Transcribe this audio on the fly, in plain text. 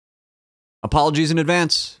Apologies in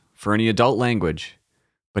advance for any adult language,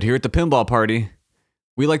 but here at the Pinball Party,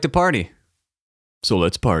 we like to party. So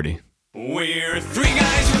let's party. We're three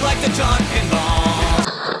guys who like to talk pinball.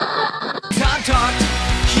 Todd talked,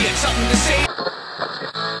 he had something to say.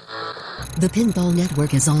 The Pinball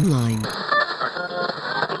Network is online.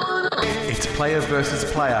 It's player versus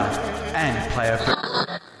player and player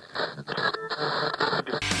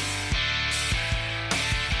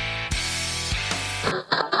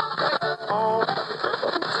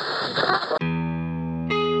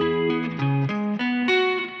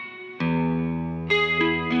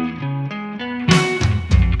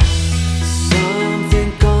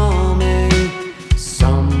Something calming,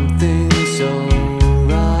 something so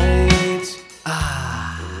right.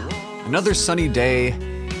 Another sunny day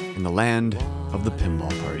in the land of the Pinball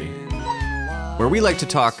Party, where we like to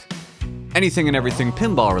talk anything and everything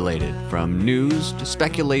pinball related, from news to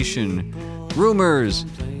speculation, rumors,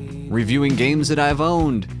 reviewing games that I've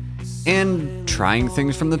owned, and trying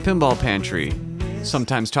things from the pinball pantry.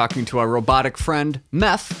 Sometimes talking to our robotic friend,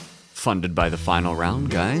 Meth, funded by the final round,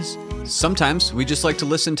 guys. Sometimes we just like to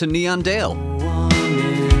listen to Neon Dale.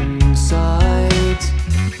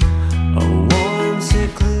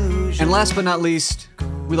 And last but not least,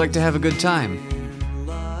 we like to have a good time.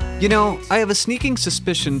 You know, I have a sneaking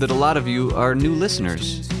suspicion that a lot of you are new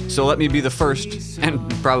listeners, so let me be the first, and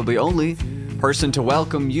probably only, person to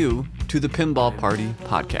welcome you to the Pinball Party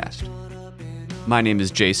podcast. My name is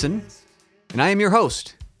Jason, and I am your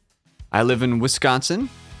host. I live in Wisconsin.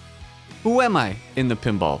 Who am I in the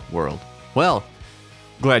pinball world? Well,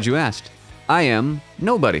 glad you asked. I am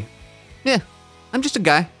nobody. Yeah, I'm just a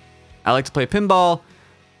guy. I like to play pinball.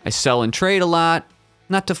 I sell and trade a lot.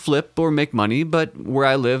 Not to flip or make money, but where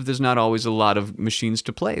I live, there's not always a lot of machines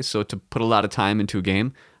to play. So to put a lot of time into a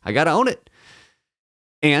game, I gotta own it.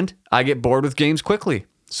 And I get bored with games quickly,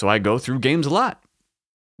 so I go through games a lot.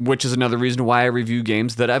 Which is another reason why I review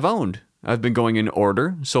games that I've owned. I've been going in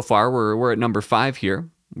order. So far, we're at number 5 here.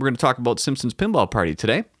 We're going to talk about Simpsons Pinball Party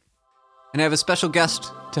today. And I have a special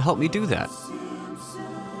guest to help me do that.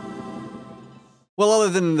 Well, other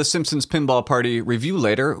than the Simpsons Pinball Party review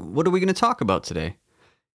later, what are we going to talk about today?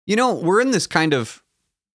 You know, we're in this kind of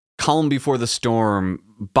calm before the storm.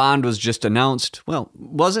 Bond was just announced. Well,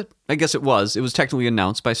 was it? I guess it was. It was technically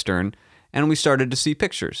announced by Stern, and we started to see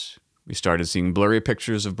pictures. We started seeing blurry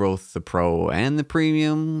pictures of both the Pro and the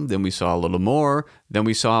Premium. Then we saw a little more. Then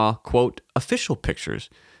we saw, quote, official pictures.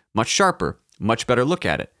 Much sharper, much better look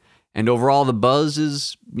at it. And overall, the buzz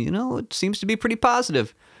is, it seems to be pretty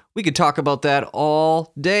positive. We could talk about that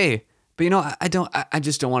all day. But, I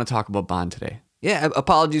just don't want to talk about Bond today. Yeah,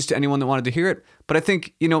 apologies to anyone that wanted to hear it. But I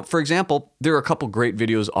think, for example, there are a couple great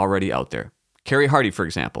videos already out there. Kerry Hardy, for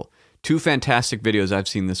example. 2 fantastic videos I've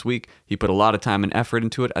seen this week. He put a lot of time and effort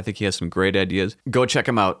into it. I think he has some great ideas. Go check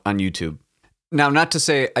him out on YouTube. Now, not to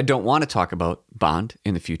say I don't want to talk about Bond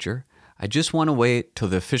in the future. I just want to wait till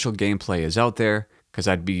the official gameplay is out there, because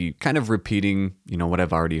I'd be kind of repeating, what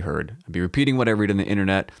I've already heard. I'd be repeating what I read on the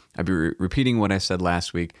internet. I'd be repeating what I said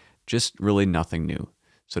last week. Just really nothing new.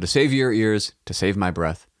 So to save your ears, to save my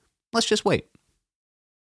breath, let's just wait.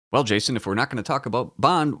 Well, Jason, if we're not going to talk about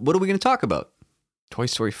Bond, what are we going to talk about? Toy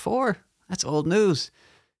Story 4? That's old news.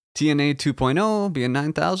 TNA 2.0 being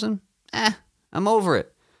 9,000? I'm over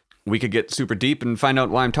it. We could get super deep and find out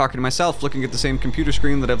why I'm talking to myself, looking at the same computer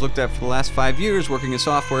screen that I've looked at for the last 5 years, working in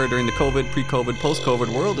software during the COVID, pre-COVID,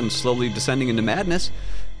 post-COVID world, and slowly descending into madness.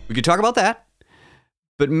 We could talk about that.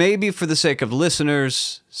 But maybe for the sake of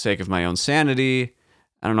listeners, sake of my own sanity,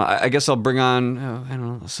 I don't know, I guess I'll bring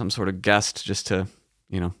on, some sort of guest just to,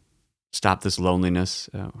 stop this loneliness.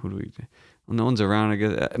 Who do we... Well, no one's around, I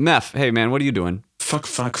guess. Meth, hey man, what are you doing? Fuck.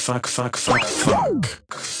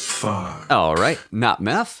 All right, not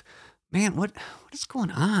Meth. Man, what is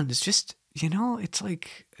going on? It's just, it's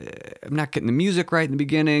like I'm not getting the music right in the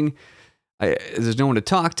beginning. There's no one to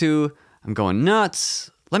talk to. I'm going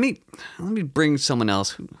nuts. Let me bring someone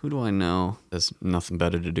else. Who do I know? There's nothing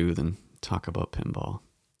better to do than talk about pinball.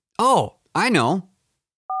 Oh, I know.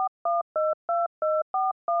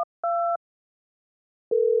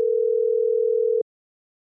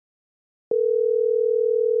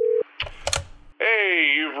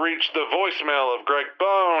 Hey, you've reached the voicemail of Greg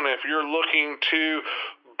Bone. If you're looking to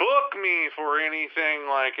book me for anything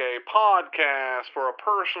like a podcast, for a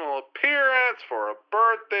personal appearance, for a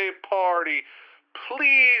birthday party,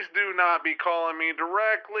 please do not be calling me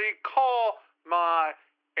directly. Call my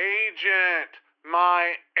agent.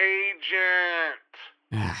 My agent.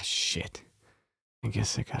 Ah, shit. I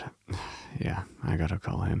guess I gotta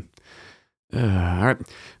call him. All right.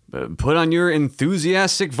 Put on your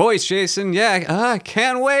enthusiastic voice, Jason. Yeah, I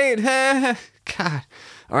can't wait. God.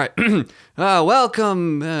 All right.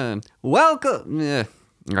 Welcome. Welcome.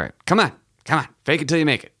 All right. Come on. Fake it till you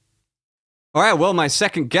make it. All right. Well, my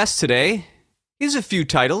second guest today, he has a few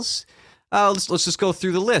titles. Let's just go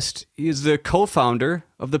through the list. He is the co-founder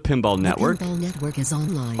of the Pinball Network. The Pinball Network is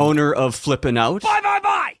online. Owner of Flippin' Out.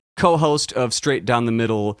 Bye. Co-host of Straight Down the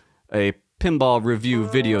Middle, a pinball review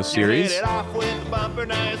video series.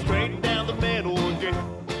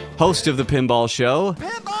 Host of the Pinball Show.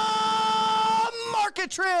 Pinball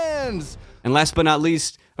market trends. And last but not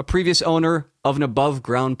least, a previous owner of an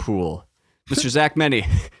above-ground pool. Mr. Zach Meny.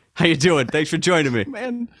 How you doing? Thanks for joining me.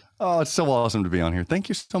 Man, oh, it's so awesome to be on here. Thank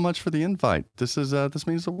you so much for the invite. This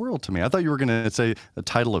means the world to me. I thought you were going to say the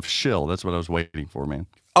title of shill. That's what I was waiting for, man.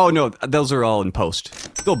 Oh, no, those are all in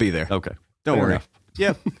post. They'll be there. Okay. Don't Fair worry. enough.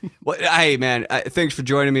 Yeah. Well, hey, man, thanks for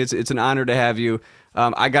joining me. It's an honor to have you.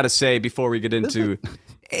 I got to say, before we get into...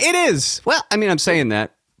 It is. Well, I mean, I'm saying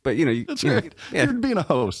that, but, you know... That's right. Yeah. You're being a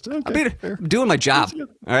host. Okay, I'm doing my job. All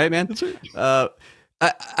right, man? That's right.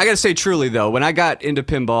 I got to say, truly, though, when I got into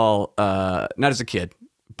pinball, not as a kid,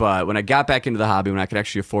 but when I got back into the hobby, when I could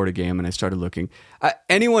actually afford a game and I started looking,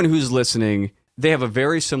 anyone who's listening, they have a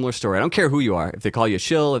very similar story. I don't care who you are. If they call you a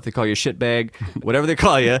shill, if they call you a shitbag, whatever they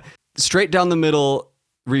call you, Straight Down the Middle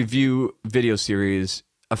review video series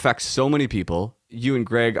affects so many people. You and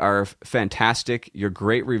Greg are fantastic. You're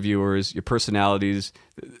great reviewers. Your personalities,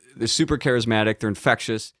 they're super charismatic. They're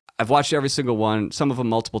infectious. I've watched every single one, some of them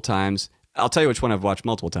multiple times. I'll tell you which one I've watched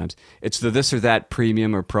multiple times. It's the This or That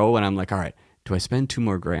Premium or Pro, and I'm like, all right, do I spend $2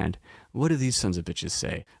 more grand? What do these sons of bitches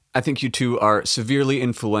say? I think you two are severely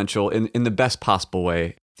influential in the best possible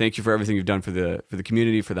way. Thank you for everything you've done for the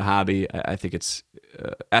community, for the hobby. I think it's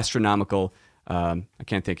astronomical. I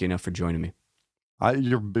can't thank you enough for joining me.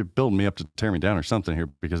 You're building me up to tear me down or something here,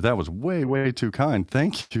 because that was way, way too kind.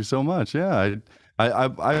 Thank you so much. Yeah,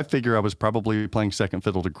 I figure I was probably playing second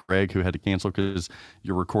fiddle to Greg, who had to cancel because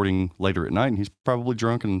you're recording later at night, and he's probably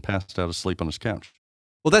drunk and passed out asleep on his couch.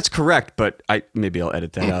 Well, that's correct, but maybe I'll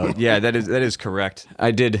edit that out. Yeah, that is correct.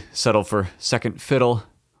 I did settle for second fiddle.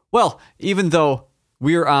 Well, even though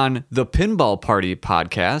we're on the Pinball Party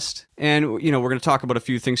podcast, and you know we're going to talk about a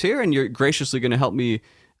few things here, and you're graciously going to help me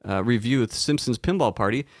review the Simpsons Pinball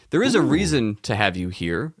Party. There is a reason to have you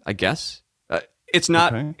here, I guess. It's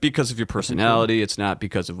not because of your personality. It's not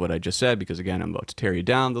because of what I just said, because, again, I'm about to tear you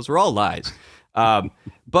down. Those were all lies.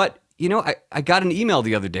 But, you know, I got an email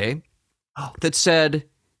the other day that said,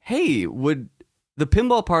 hey, would the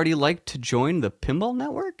Pinball Party like to join the Pinball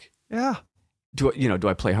Network? Yeah. Do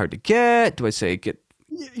I play hard to get? Do I say kick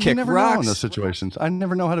You never rocks? know in those situations. I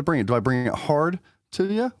never know how to bring it. Do I bring it hard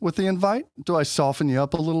to you with the invite? Do I soften you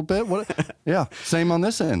up a little bit? What? Yeah, same on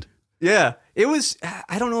this end. Yeah, it was,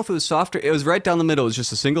 I don't know if it was softer. It was right down the middle. It was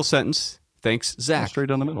just a single sentence. Thanks, Zach. Straight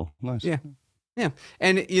down the middle. Nice. Yeah. Yeah.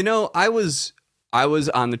 And you know, I was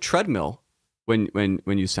on the treadmill when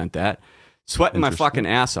you sent that, sweating my fucking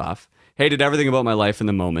ass off. Hated everything about my life in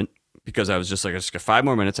the moment because I was just like, I just got 5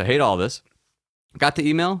 more minutes. I hate all this. Got the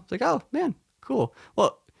email. It's like, oh man, cool.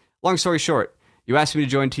 Well, long story short, you asked me to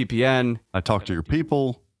join TPN. I talked to your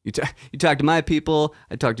people. You talked to my people.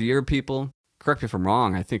 I talked to your people. Correct me if I'm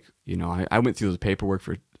wrong. I think, you know, I went through the paperwork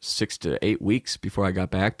for 6 to 8 weeks before I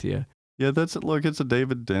got back to you. Yeah, that's it. Look, it's a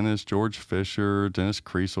David Dennis, George Fisher, Dennis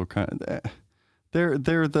Creasel kind of.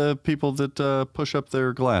 They're the people that push up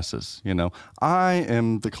their glasses. You know, I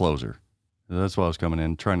am the closer. That's why I was coming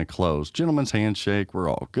in, trying to close. Gentleman's handshake. We're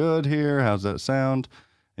all good here. How's that sound?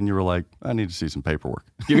 And you were like, I need to see some paperwork.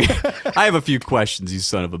 I have a few questions, you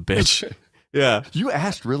son of a bitch. Yeah. You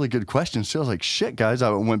asked really good questions. So I was like, shit, guys. I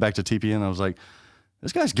went back to TPN and I was like,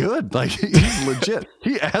 this guy's good. Like, he's legit.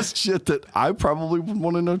 He asked shit that I probably would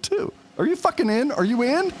want to know too. Are you fucking in? Are you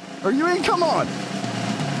in? Are you in? Come on.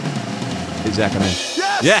 Hey, Zach, I'm in.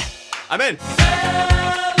 Yes! Yeah, I'm in.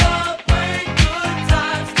 Celebrate good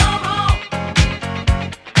times, come on.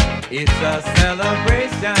 It's a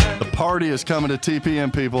celebration. The party is coming to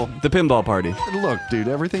TPN, people. The Pinball Party. Look, dude,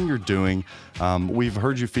 everything you're doing, we've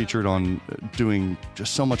heard you featured on doing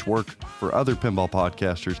just so much work for other pinball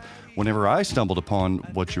podcasters. Whenever I stumbled upon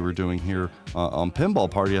what you were doing here on Pinball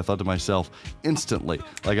Party, I thought to myself instantly,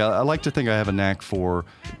 like I like to think I have a knack for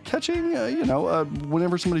catching,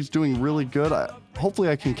 whenever somebody's doing really good, hopefully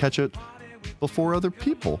I can catch it before other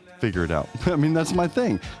people figure it out. I mean, that's my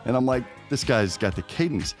thing. And I'm like, this guy's got the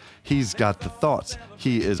cadence. He's got the thoughts.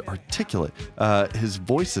 He is articulate. His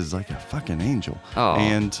voice is like a fucking angel. Oh,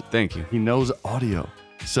 and thank you. He knows audio.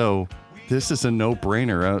 So this is a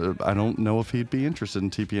no-brainer. I don't know if he'd be interested in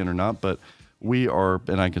TPN or not, but we are,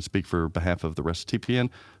 and I can speak for behalf of the rest of TPN,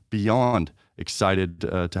 beyond excited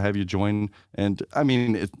to have you join. And I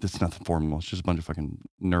mean, it's nothing formal. It's just a bunch of fucking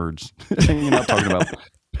nerds hanging out talking about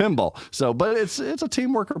pinball. So, but it's a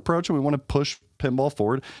teamwork approach, and we want to push pinball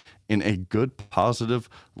forward in a good, positive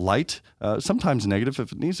light. Sometimes negative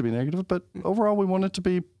if it needs to be negative, but overall we want it to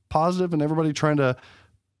be positive, and everybody trying to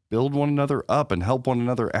build one another up and help one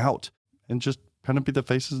another out, and just kind of be the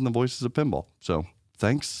faces and the voices of pinball. So,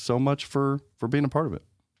 thanks so much for being a part of it.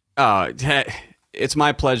 It's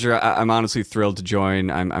my pleasure. I'm honestly thrilled to join.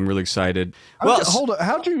 I'm really excited. Well, hold on.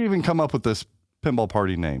 How'd you even come up with this pinball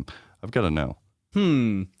party name? I've got to know.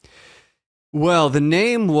 Well, the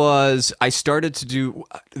name was, I started to do,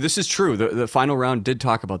 this is true. The final round did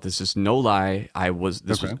talk about this. It's no lie. Was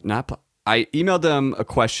not, I emailed them a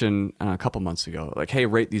question a couple months ago, like, hey,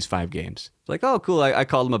 rate these 5 games. It's like, oh, cool. I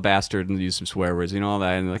called them a bastard and used some swear words, all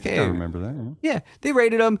that. And like, hey, I remember that. Yeah, they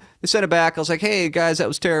rated them. They sent it back. I was like, hey, guys, that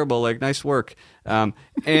was terrible. Like, nice work. And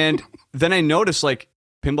then I noticed, like,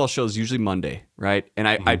 pinball shows usually Monday, right? And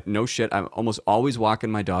I no shit, I'm almost always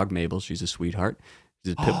walking my dog, Mabel. She's a sweetheart.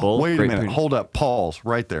 She's a pit bull. Wait a minute. Hold up. Pause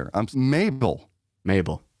right there. Mabel.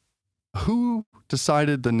 Who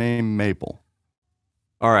decided the name Mabel?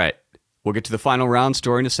 All right. We'll get to the final round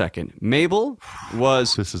story in a second. Mabel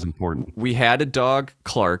was... This is important. We had a dog,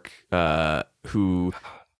 Clark, who...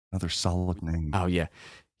 Another solid name. Oh, yeah.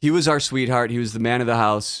 He was our sweetheart. He was the man of the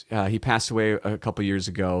house. He passed away a couple years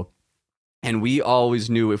ago. And we always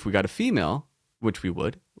knew if we got a female, which we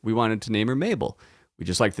would, we wanted to name her Mabel. We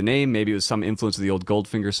just liked the name. Maybe it was some influence of the old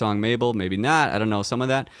Goldfinger song, Mabel. Maybe not. I don't know. Some of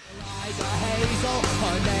that.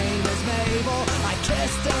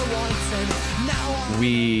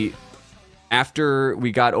 After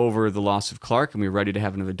we got over the loss of Clark and we were ready to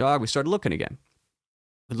have another dog, we started looking again.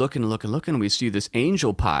 We're looking. We see this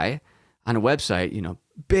angel pie on a website,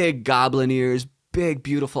 big goblin ears, big,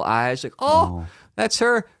 beautiful eyes. Like, oh, that's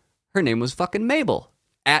her. Her name was fucking Mabel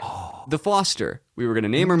at the Foster. We were going to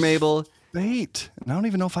name her Mabel. Fate. And I don't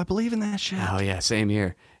even know if I believe in that shit. Oh, yeah, same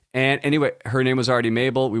here. And anyway, her name was already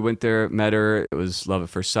Mabel. We went there, met her. It was love at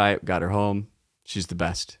first sight. Got her home. She's the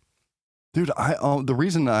best. Dude, the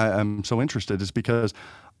reason I'm so interested is because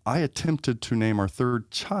I attempted to name our third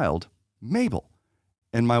child Mabel.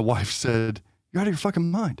 And my wife said, you're out of your fucking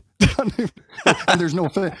mind. And there's no,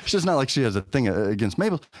 it's just not like she has a thing against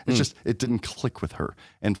Mabel. It's just, it didn't click with her.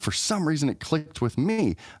 And for some reason it clicked with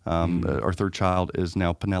me. Our third child is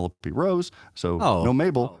now Penelope Rose. So no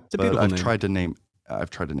Mabel, but I've tried to name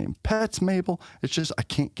pets Mabel. It's just, I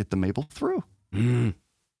can't get the Mabel through.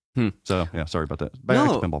 So yeah, sorry about that. Back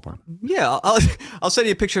to pinball part. Yeah, I'll send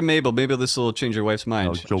you a picture of Mabel. Maybe this will change your wife's mind.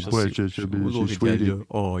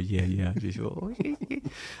 Oh yeah.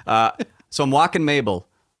 So I'm walking Mabel,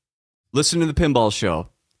 listening to the pinball show.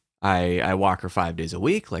 I walk her 5 days a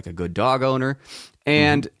week, like a good dog owner.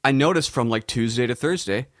 And I noticed from like Tuesday to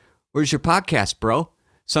Thursday, where's your podcast, bro?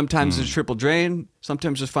 Sometimes it's triple drain,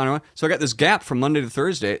 sometimes it's final round. So I got this gap from Monday to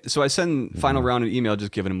Thursday. So I send final round an email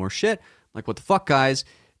just giving him more shit. I'm like, what the fuck, guys?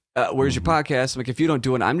 Where's your podcast? I'm like, if you don't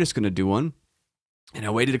do one, I'm just going to do one. And I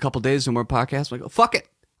waited a couple days and more podcasts. I'm like, oh, fuck it.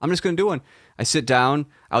 I'm just going to do one. I sit down.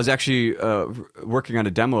 I was actually working on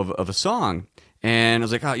a demo of a song. And I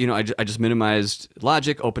was like, oh, I just minimized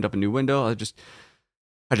Logic, opened up a new window. I just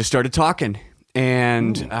started talking.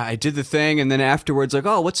 And I did the thing. And then afterwards, like,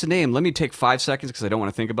 oh, what's the name? Let me take 5 seconds because I don't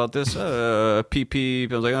want to think about this.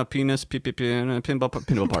 PP. I was like, oh, penis,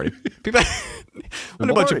 pinball party. What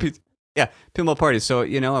a bunch of people. Yeah, pinball party. So,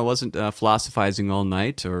 I wasn't philosophizing all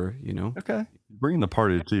night or. Okay. Bringing the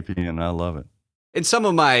party to TPN. I love it. And some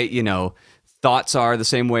of my, thoughts are the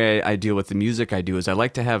same way I deal with the music I do is I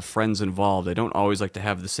like to have friends involved. I don't always like to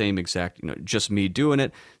have the same exact, just me doing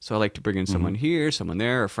it. So I like to bring in someone here, someone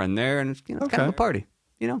there, a friend there, and it's, it's kind of a party,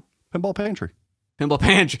 Pinball Pantry.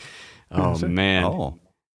 Oh, man.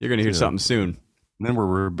 You're going to hear something soon. And then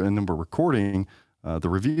we're recording the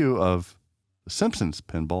review of The Simpsons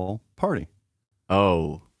Pinball Party.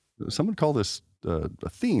 Oh. Some would call this a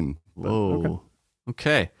theme. Whoa.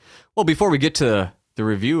 Okay. Well, before we get to the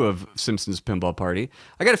review of Simpsons Pinball Party,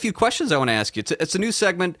 I got a few questions I want to ask you. It's a new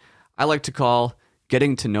segment I like to call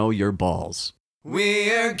Getting to Know Your Balls.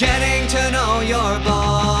 We're getting to know your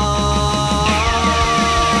balls.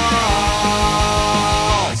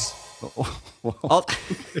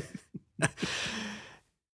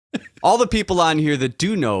 All the people on here that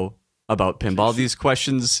do know about pinball, these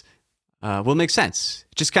questions will make sense.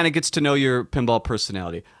 It just kind of gets to know your pinball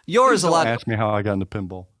personality. Yours a lot. Ask me how I got into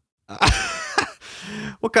pinball.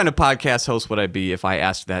 What kind of podcast host would I be if I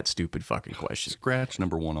asked that stupid fucking question? Scratch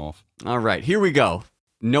number 1 off. All right, here we go.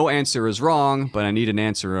 No answer is wrong, but I need an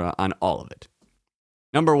answer on all of it.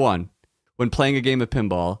 Number 1, when playing a game of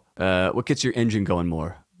pinball, what gets your engine going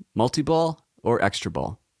more? Multi-ball or extra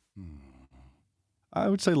ball? I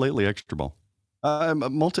would say lately extra ball.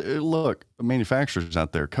 Look, manufacturers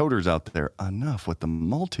out there, coders out there, enough with the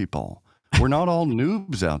multi-ball. We're not all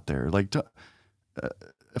noobs out there. Like,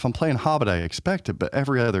 if I'm playing Hobbit, I expect it, but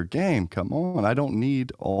every other game, come on. I don't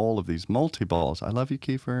need all of these multi-balls. I love you,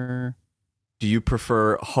 Kiefer. Do you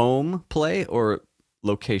prefer home play or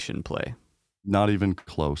location play? Not even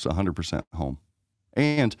close, 100% home.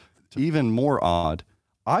 And even more odd,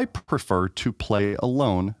 I prefer to play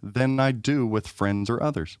alone than I do with friends or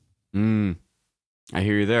others. I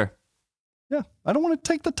hear you there. Yeah, I don't want to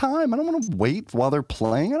take the time. I don't want to wait while they're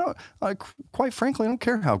playing. Quite frankly, I don't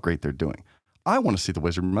care how great they're doing. I want to see the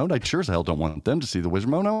wizard mode. I sure as hell don't want them to see the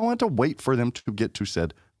wizard mode. I want to wait for them to get to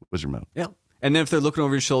said wizard mode. Yeah. And then if they're looking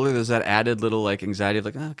over your shoulder, there's that added little like anxiety of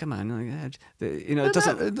like, oh, come on. It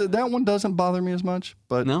doesn't. That one doesn't bother me as much.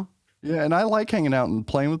 But No? yeah, and I like hanging out and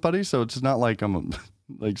playing with buddies, so it's not like I'm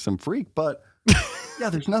like some freak. But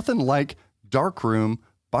yeah, there's nothing like dark room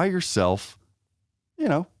by yourself,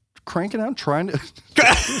 cranking out, trying to.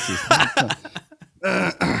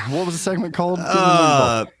 What was the segment called?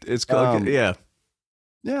 It's called, yeah.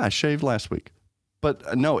 Yeah, I shaved last week.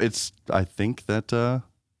 But no, I think that,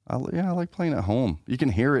 I like playing at home. You can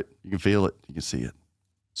hear it, you can feel it, you can see it.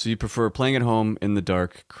 So you prefer playing at home in the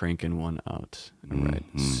dark, cranking one out. Right.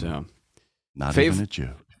 So. Not even a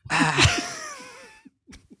joke.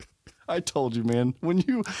 I told you, man. When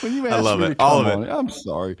you asked me to come on, I'm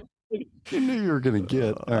sorry. You knew you were going to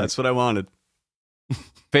get. That's what I wanted.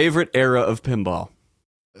 Favorite era of pinball?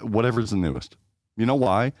 Whatever's the newest. You know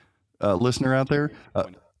why, listener out there?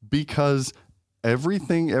 Because every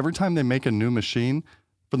time they make a new machine,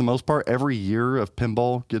 for the most part, every year of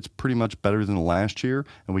pinball gets pretty much better than the last year.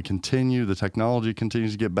 And the technology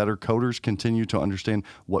continues to get better. Coders continue to understand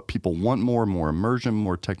what people want more immersion,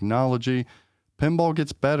 more technology. Pinball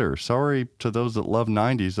gets better. Sorry to those that love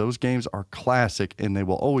 90s. Those games are classic and they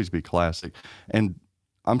will always be classic. And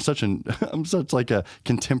I'm such like a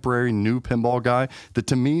contemporary new pinball guy that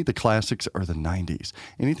to me, the classics are the 90s.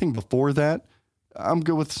 Anything before that, I'm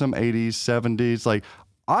good with some 80s, 70s. Like,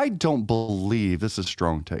 I don't believe, this is a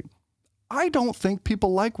strong take, I don't think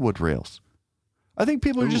people like wood rails. I think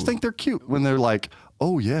people just think they're cute when they're like,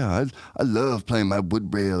 oh yeah, I love playing my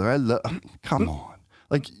wood rail, or come on.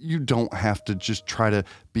 Like, you don't have to just try to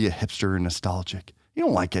be a hipster and nostalgic. You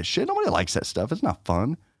don't like that shit. Nobody likes that stuff. It's not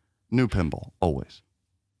fun. New pinball, always.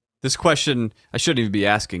 This question, I shouldn't even be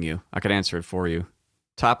asking you. I could answer it for you.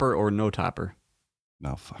 Topper or no topper?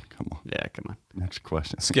 No, fuck, come on. Yeah, come on. Next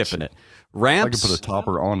question. Skipping it. If Ramps? I could put a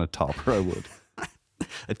topper on a topper, I would.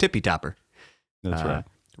 A tippy topper. That's right.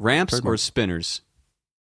 Ramps Trademark. or spinners?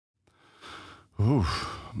 Ooh,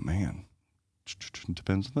 man.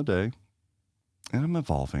 Depends on the day. And I'm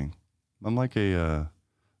evolving. I'm like getting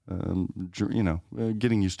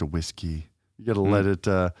used to whiskey. You got to let it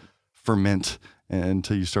ferment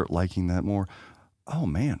until you start liking that more. Oh,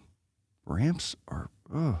 man. Ramps are...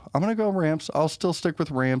 I'm going to go ramps. I'll still stick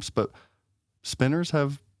with ramps, but spinners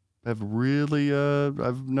have really...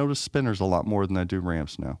 I've noticed spinners a lot more than I do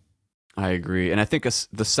ramps now. I agree. And I think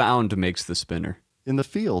the sound makes the spinner. In the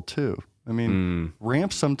feel, too. I mean,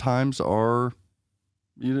 ramps sometimes are...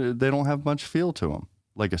 they don't have much feel to them,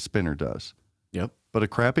 like a spinner does. Yep. But a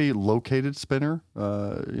crappy located spinner,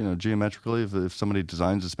 geometrically, if somebody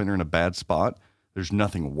designs a spinner in a bad spot, there's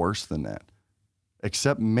nothing worse than that.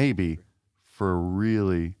 Except maybe for a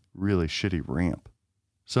really, really shitty ramp.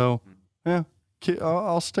 So, yeah,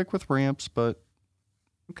 I'll stick with ramps, but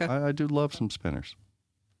okay. I do love some spinners.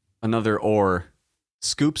 Another or.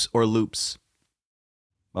 Scoops or loops?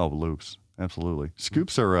 Oh, loops. Absolutely.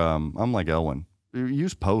 Scoops are, I'm like Elwin.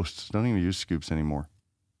 Use posts. Don't even use scoops anymore.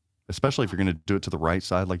 Especially if you're going to do it to the right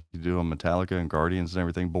side like you do on Metallica and Guardians and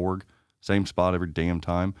everything. Borg, same spot every damn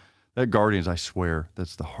time. That Guardians, I swear,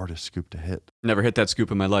 that's the hardest scoop to hit. Never hit that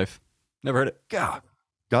scoop in my life. Never hit it. God.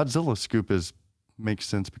 Godzilla scoop makes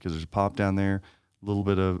sense because there's a pop down there. A little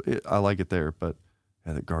bit of it. I like it there, but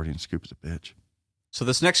yeah, that Guardian scoop is a bitch. So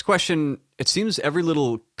this next question, it seems every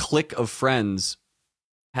little clique of friends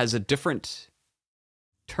has a different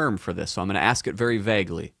term for this, so I'm going to ask it very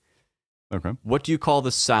vaguely. Okay. What do you call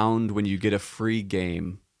the sound when you get a free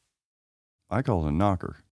game? I call it a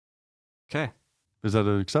knocker. Okay. Is that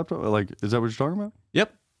acceptable? Like, is that what you're talking about?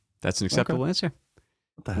 Yep. That's an acceptable answer.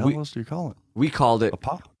 What the hell else do you call it? We called it A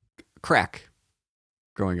pop? crack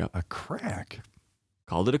growing up. A crack?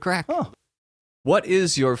 Called it a crack. Oh. What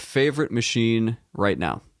is your favorite machine right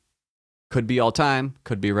now? Could be all time.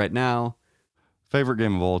 Could be right now. Favorite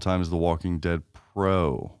game of all time is The Walking Dead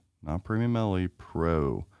Pro. Not Premium LE,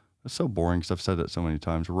 Pro. It's so boring because I've said that so many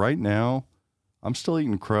times. Right now, I'm still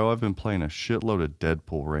eating crow. I've been playing a shitload of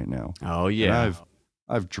Deadpool right now. Oh, yeah. And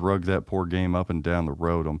I've drugged that poor game up and down the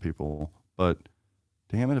road on people. But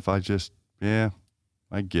damn it, if I just, I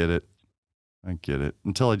get it. I get it.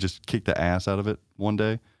 Until I just kick the ass out of it one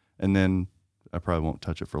day, and then I probably won't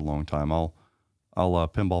touch it for a long time. I'll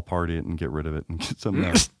pinball party it and get rid of it and get something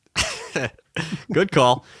else. Good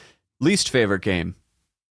call. Least favorite game?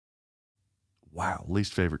 Wow,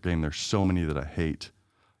 least favorite game. There's so many that I hate.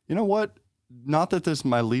 You know what? Not that this is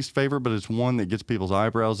my least favorite, but it's one that gets people's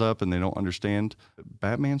eyebrows up and they don't understand.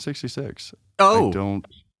 Batman 66. Oh. I don't.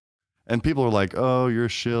 And people are like, oh, you're a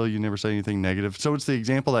shill. You never say anything negative. So it's the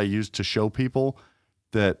example that I use to show people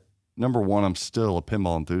that, number one, I'm still a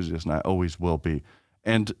pinball enthusiast and I always will be.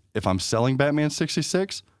 And if I'm selling Batman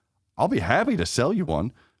 66, I'll be happy to sell you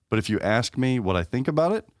one. But if you ask me what I think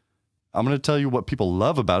about it, I'm going to tell you what people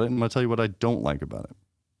love about it, and I'm going to tell you what I don't like about it.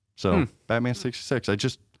 So, Batman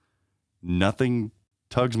 66, nothing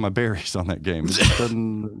tugs my berries on that game. It just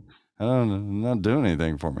doesn't, I don't know, not doing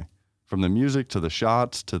anything for me. From the music to the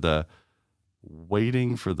shots to the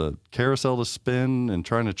waiting for the carousel to spin and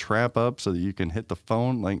trying to trap up so that you can hit the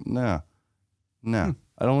phone. Like, nah. I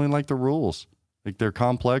don't even like the rules. Like, they're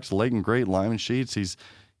complex. Leighton Great, Lyman Sheets, he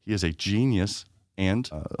is a genius. And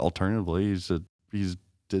alternatively, he's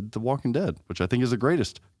did The Walking Dead, which I think is the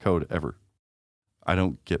greatest code ever. I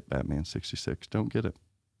don't get Batman 66. Don't get it.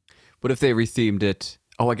 What if they rethemed it?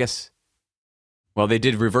 Oh, I guess. Well, they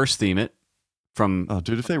did reverse theme it from. Oh,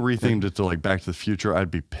 dude, if they rethemed it to like Back to the Future, I'd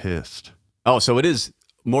be pissed. Oh, so it is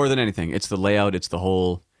more than anything. It's the layout. It's the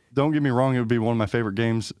whole. Don't get me wrong. It would be one of my favorite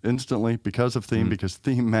games instantly because of theme, because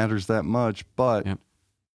theme matters that much. But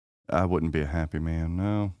I wouldn't be a happy man.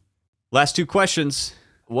 No. Last two questions.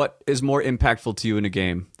 What is more impactful to you in a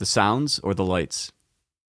game, the sounds or the lights?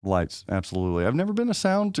 Lights, absolutely. I've never been a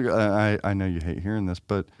sound. I know you hate hearing this,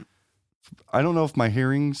 but I don't know if my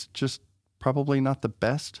hearing's just probably not the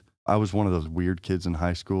best. I was one of those weird kids in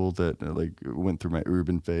high school that like went through my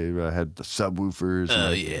urban phase. I had the subwoofers,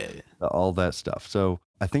 and all that stuff. So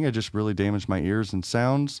I think I just really damaged my ears and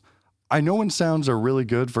sounds. I know when sounds are really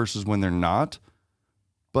good versus when they're not,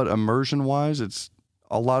 but immersion-wise, it's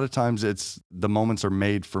a lot of times the moments are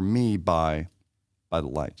made for me by the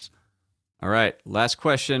lights. All right, last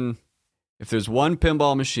question. If there's one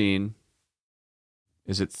pinball machine,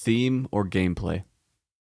 is it theme or gameplay?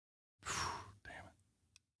 Damn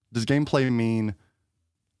it. Does gameplay mean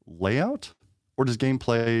layout? Or does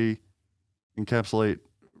gameplay encapsulate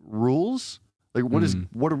rules? Like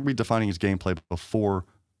what are we defining as gameplay before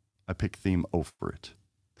I pick theme over it?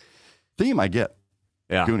 Theme I get.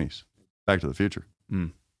 Yeah. Goonies. Back to the Future.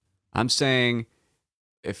 I'm saying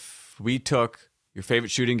if we took your favorite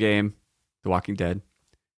shooting game, The Walking Dead,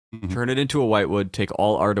 turn it into a whitewood, take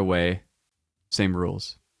all art away, same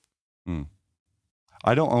rules.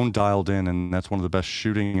 I don't own Dialed In, and that's one of the best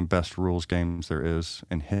shooting and best rules games there is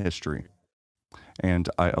in history. And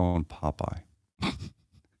I own Popeye.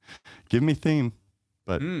 Give me theme,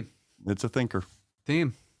 but it's a thinker.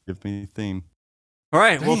 Theme. Give me theme. All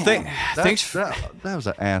right. Damn, Well, thanks. That was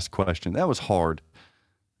an ass question. That was hard.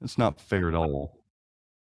 It's not fair at all.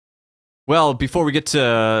 Well, before we get to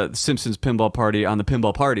the Simpsons Pinball Party on the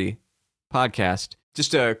Pinball Party podcast,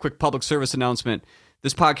 just a quick public service announcement.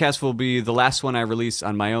 This podcast will be the last one I release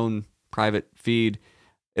on my own private feed.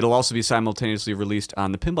 It'll also be simultaneously released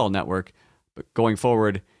on the Pinball Network, but going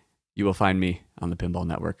forward, you will find me on the Pinball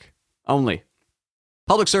Network only.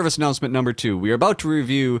 Public service announcement number 2. We are about to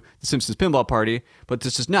review the Simpsons Pinball Party, but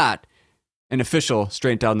this is not an official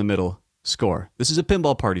straight down the middle score. This is a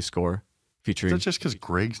Pinball Party score featuring. Is that just because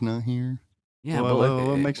Greg's not here? Yeah,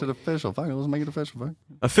 what makes it official? Fuck it, let's make it official. Fuck.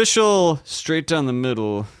 Official straight down the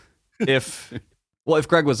middle. If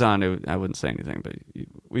Greg was on, I wouldn't say anything, but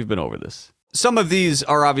we've been over this. Some of these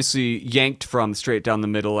are obviously yanked from straight down the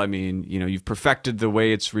middle. I mean, you've perfected the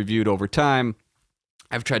way it's reviewed over time.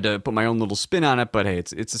 I've tried to put my own little spin on it, but hey,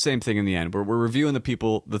 it's the same thing in the end. We're reviewing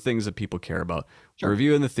the things that people care about. Sure. We're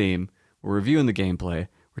reviewing the theme. We're reviewing the gameplay.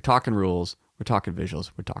 We're talking rules. We're talking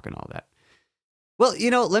visuals. We're talking all that. Well,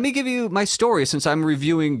 let me give you my story since I'm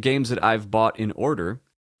reviewing games that I've bought in order.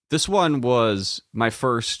 This one was my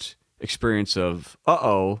first experience of,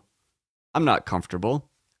 I'm not comfortable.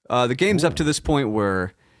 The game's up to this point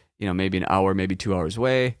where, maybe an hour, maybe 2 hours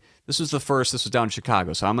away. This was down in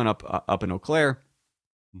Chicago, so I'm up in Eau Claire.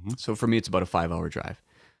 So for me, it's about a 5-hour drive.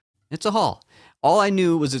 It's a haul. All I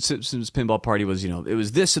knew was that Simpsons Pinball Party was, it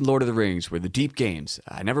was this and Lord of the Rings were the deep games.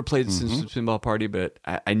 I never played the Simpsons Pinball Party, but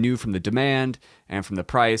I knew from the demand and from the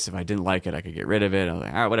price, if I didn't like it, I could get rid of it. I was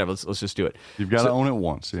like, all right, whatever, let's just do it. You've got to own it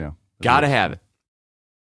once, yeah. Got to have it.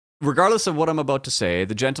 regardless of what I'm about to say,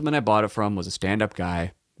 the gentleman I bought it from was a stand-up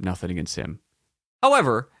guy. Nothing against him.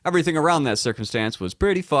 However, everything around that circumstance was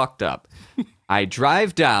pretty fucked up. I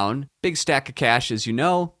drive down, big stack of cash, as you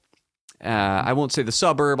know. I won't say the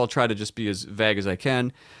suburb. I'll try to just be as vague as I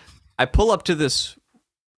can. I pull up to this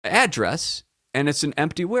address, and it's an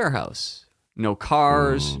empty warehouse. No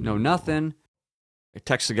cars, no nothing. I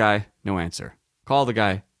text the guy, no answer. Call the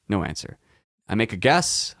guy, no answer. I make a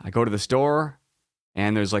guess. I go to the store,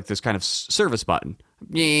 and there's like this kind of service button.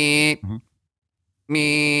 Meep,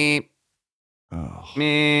 meep,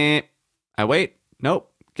 meep. I wait.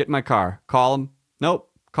 Nope. Get in my car. Call him. Nope.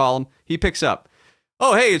 Call him. He picks up.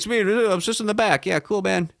 Oh, hey, it's me. I was just in the back. Yeah, cool,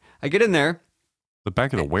 man. I get in there. The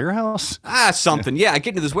back of the warehouse? Something. Yeah, I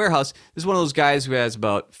get into this warehouse. This is one of those guys who has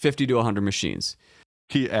about 50 to 100 machines.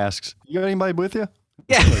 He asks, you got anybody with you?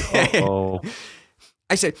 Yeah. Like, uh-oh.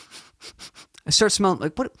 I say, I start smelling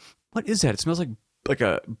like, what is that? It smells like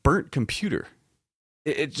a burnt computer.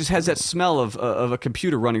 It just has that smell of a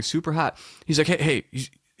computer running super hot. He's like, hey,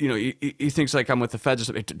 he thinks like I'm with the feds or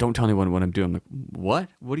something. Hey, don't tell anyone what I'm doing. I'm like, what?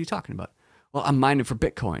 What are you talking about? Well, I'm mining for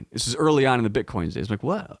Bitcoin. This is early on in the Bitcoin days. I'm like,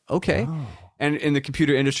 what? Okay. Oh. And in the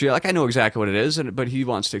computer industry, like I know exactly what it is, but he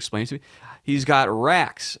wants to explain to me. He's got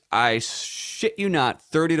racks. I shit you not,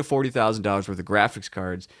 $30,000 to $40,000 worth of graphics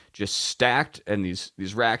cards just stacked, and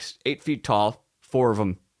these racks 8 feet tall, 4 of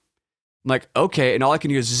them. I'm like, okay, and all I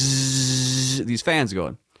can hear is zzz, these fans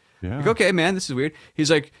going. Yeah. Like, okay, man, this is weird.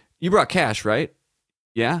 He's like, you brought cash, right?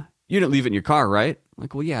 Yeah. You didn't leave it in your car, right? I'm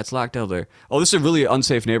like, well, yeah, it's locked out there. Oh, this is a really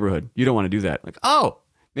unsafe neighborhood. You don't want to do that. I'm like, oh,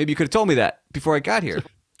 maybe you could have told me that before I got here.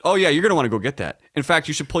 Oh, yeah, you're going to want to go get that. In fact,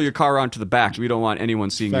 you should pull your car around to the back. We don't want anyone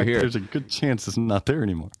seeing you here. There's a good chance it's not there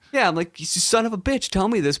anymore. Yeah, I'm like, you son of a bitch, tell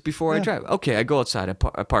me this before I drive. Okay, I go outside. I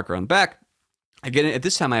park around the back. I get in. At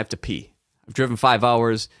this time, I have to pee. I've driven 5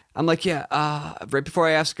 hours. I'm like, yeah, right before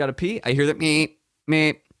I ask, got to pee, I hear that meep,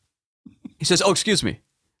 meep. He says, oh, excuse me.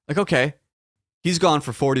 Like, okay. He's gone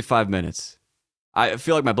for 45 minutes. I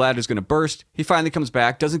feel like my bladder's going to burst. He finally comes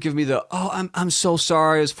back, doesn't give me the, oh, I'm so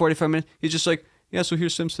sorry. It's 45 minutes. He's just like, yeah, so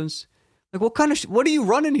here's Simpsons. Like, what are you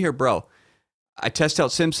running here, bro? I test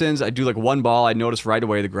out Simpsons. I do like one ball. I notice right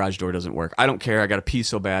away the garage door doesn't work. I don't care. I got to pee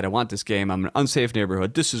so bad. I want this game. I'm in an unsafe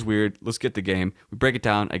neighborhood. This is weird. Let's get the game. We break it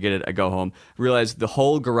down. I get it. I go home. Realize the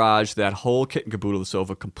whole garage, that whole kit and caboodle of the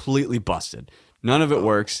sofa, completely busted. None of it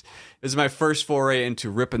works. This is my first foray into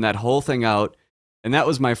ripping that whole thing out. And that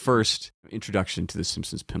was my first introduction to the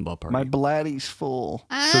Simpsons Pinball Party. My bladdy's full.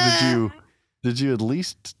 So did you at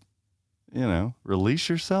least, release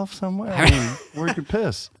yourself somewhere? I mean, where'd you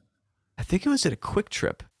piss? I think it was at a Quick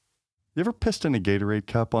Trip. You ever pissed in a Gatorade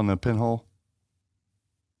cup on the pinhole?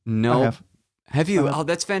 No. Have you? Oh,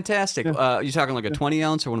 that's fantastic. Yeah. You talking like a 20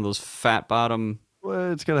 ounce or one of those fat bottom?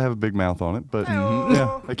 Well, it's got to have a big mouth on it, but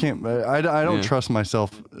yeah, I can't. I don't trust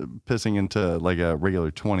myself pissing into like a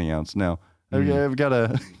regular 20 ounce. No. I've got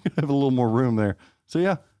to have a little more room there. So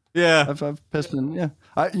yeah, I've pissed in. Yeah,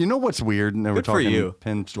 you know what's weird? And we're talking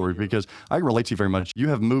pin story because I relate to you very much. You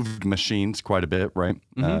have moved machines quite a bit, right?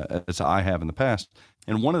 As I have in the past.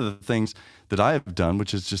 And one of the things that I have done,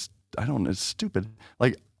 which is just it's stupid.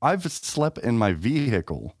 Like I've slept in my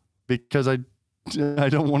vehicle because I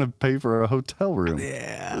don't want to pay for a hotel room.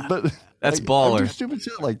 Yeah, but that's baller. I do stupid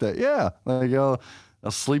shit like that. Yeah, like I'll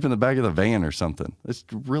sleep in the back of the van or something. It's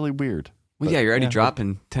really weird. Well, yeah, you're already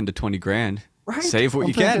dropping 10 to 20 grand. Right. Save what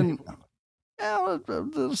you can. Yeah,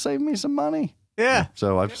 it'll save me some money. Yeah.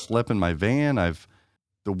 So I've slept in my van.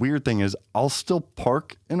 The weird thing is I'll still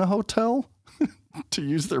park in a hotel to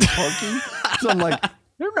use their parking. So I'm like,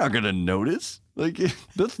 they're not going to notice. Like,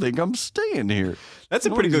 they'll think I'm staying here. That's a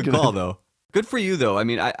pretty good call, though. Good for you, though. I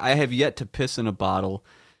mean, I have yet to piss in a bottle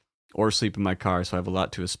or sleep in my car, so I have a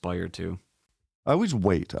lot to aspire to. I always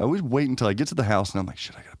wait until I get to the house, and I'm like,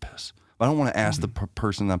 shit, I got to piss. I don't want to ask the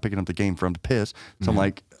person I'm picking up the game from to piss. So I'm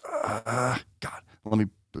like, God, let me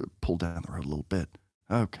pull down the road a little bit.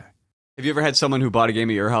 Okay. Have you ever had someone who bought a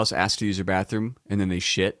game at your house ask to use your bathroom and then they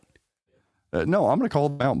shit? No, I'm going to call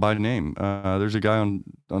them out by name. There's a guy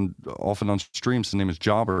often on streams. His name is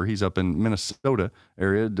Jobber. He's up in Minnesota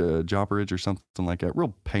area, Jobberidge or something like that.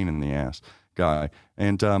 Real pain in the ass guy.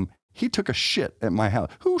 And he took a shit at my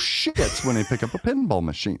house. Who shits when they pick up a pinball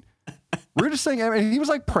machine? Weirdest thing ever. He was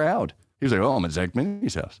like proud. He was like, oh, I'm at Zach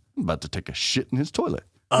Mini's house. I'm about to take a shit in his toilet.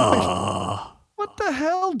 Oh. What the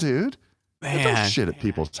hell, dude? Man. Don't shit at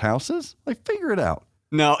people's houses. Like, figure it out.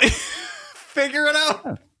 No. Figure it out.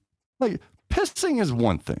 Yeah. Like, pissing is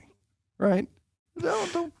one thing, right?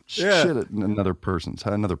 Don't shit at another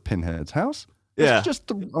pinhead's house. It's just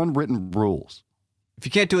the unwritten rules. If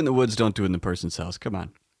you can't do it in the woods, don't do it in the person's house. Come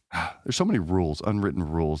on. There's so many rules, unwritten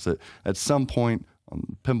rules, that at some point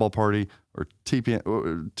on Pinball Party or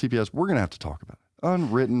TPS, we're going to have to talk about it.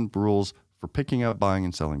 Unwritten rules for picking up, buying,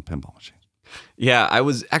 and selling pinball machines. Yeah, I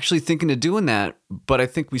was actually thinking of doing that, but I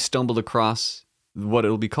think we stumbled across what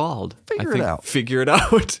it'll be called. Figure it out. Figure it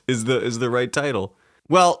out is the right title.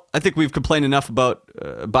 Well, I think we've complained enough about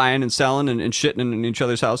buying and selling and shitting in each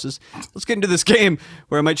other's houses. Let's get into this game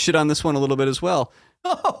where I might shit on this one a little bit as well.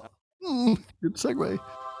 Oh, good segue.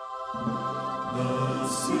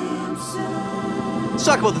 Let's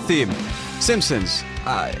talk about the theme. Simpsons.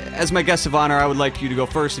 As my guest of honor, I would like you to go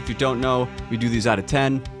first. If you don't know, we do these out of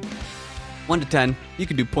 10. 1 to 10. You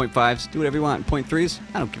can do 0.5s. Do whatever you want. 0.3s.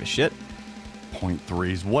 I don't give a shit.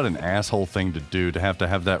 0.3s. What an asshole thing to do, to have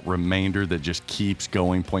that remainder that just keeps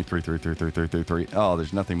going. 0.3333333. Oh,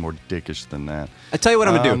 there's nothing more dickish than that. I tell you what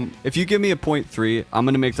I'm going to do. If you give me a 0.3, I'm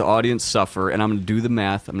going to make the audience suffer, and I'm going to do the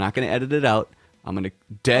math. I'm not going to edit it out. I'm going to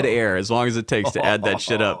dead air as long as it takes to add that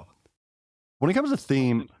shit up. When it comes to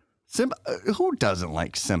theme, who doesn't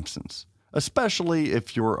like Simpsons? Especially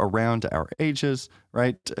if you're around our ages,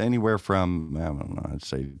 right? Anywhere from, I don't know, I'd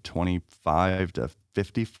say 25 to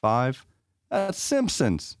 55.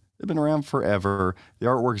 Simpsons. They've been around forever. The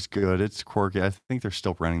artwork's good. It's quirky. I think they're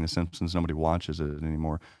still running The Simpsons. Nobody watches it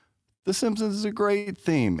anymore. The Simpsons is a great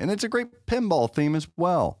theme, and it's a great pinball theme as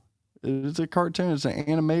well. It's a cartoon. It's an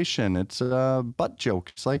animation. It's a butt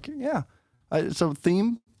joke. It's like, yeah. It's a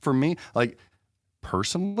theme for me. Like,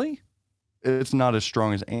 personally, it's not as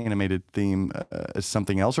strong as animated theme as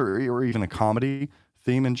something else, or even a comedy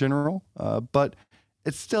theme in general. But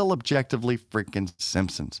it's still objectively freaking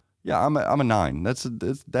Simpsons. Yeah, I'm a 9.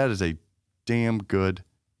 That is a damn good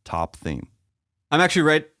top theme. I'm actually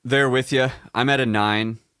right there with you. I'm at a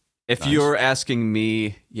 9. If you're asking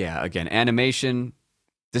me, yeah, again, animation,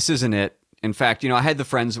 this isn't it. In fact, I had the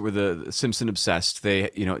friends that were the Simpson obsessed. They,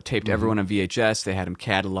 taped everyone on VHS. They had them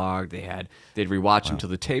cataloged. They'd rewatch them till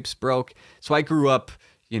the tapes broke. So I grew up,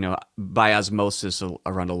 by osmosis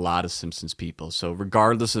around a lot of Simpsons people. So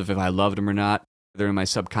regardless of if I loved them or not, they're in my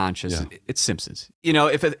subconscious. Yeah. It's Simpsons.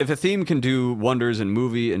 If a theme can do wonders in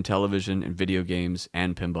movie and television and video games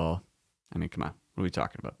and pinball, I mean, come on, what are we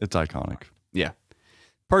talking about? It's iconic. Yeah.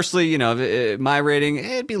 Personally, my rating,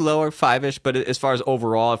 it'd be lower, 5-ish, but as far as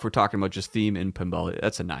overall, if we're talking about just theme in pinball,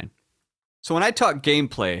 that's a 9. So when I talk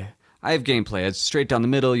gameplay, I have gameplay. It's straight down the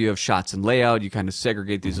middle. You have shots and layout. You kind of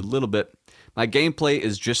segregate these a little bit. My gameplay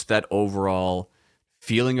is just that overall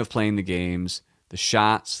feeling of playing the games, the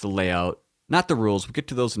shots, the layout, not the rules. We'll get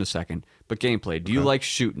to those in a second, but gameplay. Do you like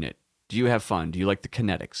shooting it? Do you have fun? Do you like the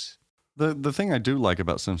kinetics? The thing I do like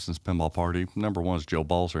about Simpsons Pinball Party, number one, is Joe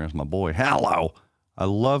Balser as my boy. Hello. I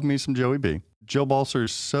love me some Joey B. Joe Balser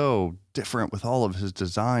is so different with all of his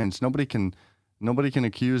designs. Nobody can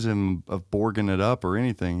accuse him of borging it up or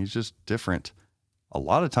anything. He's just different. A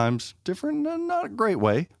lot of times different, not a great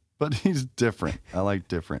way, but he's different. I like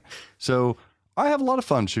different. So I have a lot of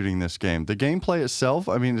fun shooting this game. The gameplay itself,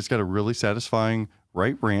 I mean, it's got a really satisfying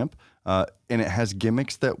right ramp, and it has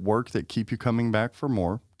gimmicks that work that keep you coming back for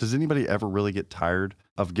more. Does anybody ever really get tired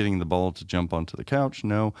of getting the ball to jump onto the couch?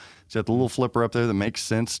 No. It's got the little flipper up there that makes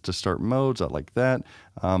sense to start modes. I like that.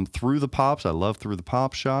 Through the pops, I love through the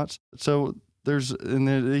pop shots. So and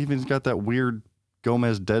it even got that weird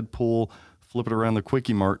Gomez Deadpool flip it around the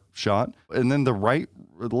Quickie Mart shot. And then the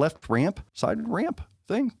left ramp, side ramp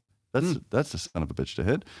thing. That's the son of a bitch to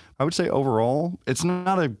hit. I would say overall, it's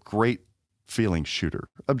not a great feeling shooter.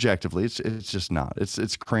 Objectively, it's just not.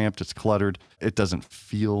 It's cramped. It's cluttered. It doesn't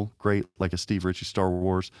feel great like a Steve Ritchie Star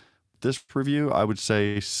Wars. This review, I would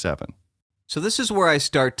say 7. So this is where I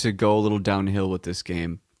start to go a little downhill with this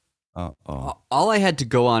game. Uh-oh. All I had to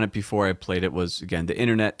go on it before I played it was, again, the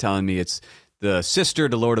internet telling me it's the sister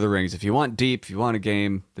to Lord of the Rings. If you want deep, if you want a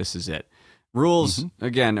game, this is it. Rules,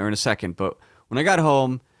 again, are in a second. But when I got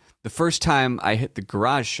home, the first time I hit the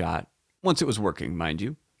garage shot, once it was working, mind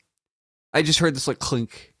you, I just heard this like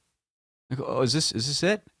clink. I go, oh, is this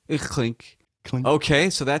it? Clink. Clink. Okay,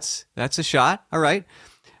 so that's a shot. All right.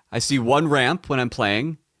 I see one ramp when I'm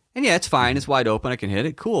playing, and yeah, it's fine. It's wide open. I can hit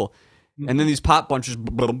it. Cool. And then these pop bunches,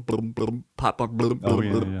 pop bump. Oh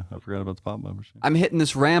yeah. I forgot about the pop bumpers. I'm hitting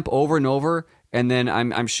this ramp over and over, and then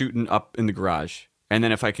I'm shooting up in the garage. And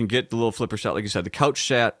then if I can get the little flipper shot, like you said, the couch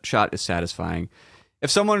shot is satisfying. If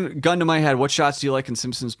someone gun to my head, what shots do you like in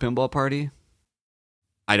Simpsons Pinball Party?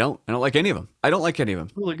 I don't like any of them. I don't like any of them.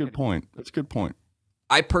 Really good point. That's a good point.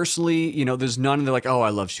 I personally, there's none and they're like, oh, I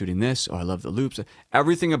love shooting this. Oh, I love the loops.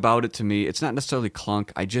 Everything about it to me, it's not necessarily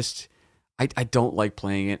clunk. I don't like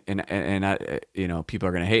playing it, and I, people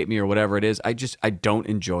are going to hate me or whatever it is. I don't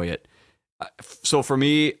enjoy it. So for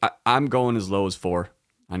me, I'm going as low as 4.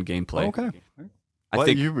 on gameplay. Okay. I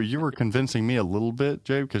think you were convincing me a little bit,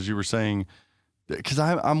 Jay, because you were saying, because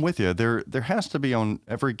I'm with you. There has to be on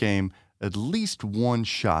every game at least one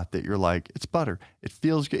shot that you're like, it's butter. It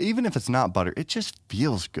feels good. Even if it's not butter, it just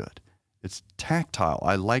feels good. It's tactile.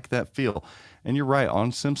 I like that feel. And you're right.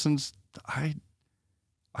 On Simpsons, I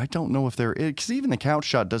don't know if there is, because even the couch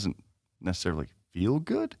shot doesn't necessarily feel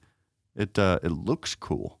good. It looks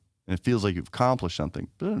cool and it feels like you've accomplished something,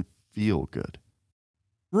 but it doesn't feel good.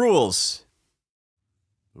 rules.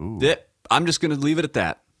 Ooh. I'm just going to leave it at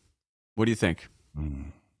that. What do you think?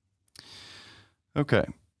 Okay.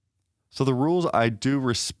 So the rules, I do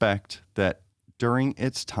respect that during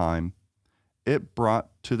its time, it brought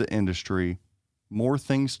to the industry more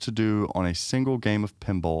things to do on a single game of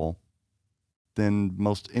pinball than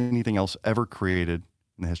most anything else ever created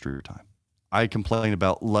in the history of time. I complain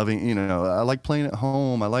about loving, I like playing at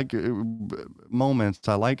home. I like moments.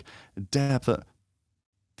 I like depth.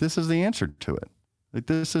 This is the answer to it. Like,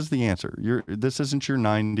 this is the answer. This isn't your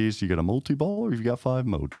 90s. You got a multi-ball or you've got 5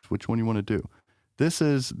 modes. Which one you want to do? This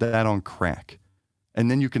is that on crack. And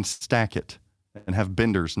then you can stack it and have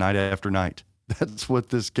benders night after night. That's what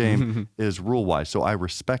this game is rule-wise. So I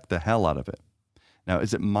respect the hell out of it. Now,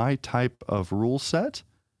 is it my type of rule set?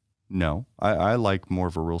 No. I like more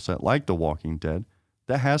of a rule set like The Walking Dead.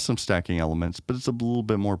 That has some stacking elements, but it's a little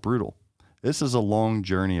bit more brutal. This is a long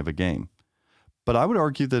journey of a game. But I would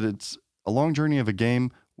argue that it's a long journey of a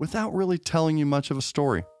game without really telling you much of a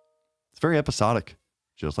story. It's very episodic,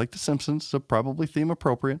 just like The Simpsons, so probably theme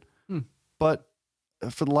appropriate. But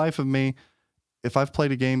for the life of me, if I've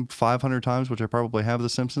played a game 500 times, which I probably have The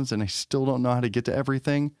Simpsons, and I still don't know how to get to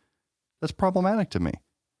everything, that's problematic to me.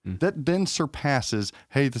 That then surpasses,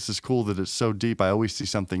 hey, this is cool that it's so deep. I always see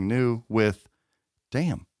something new with,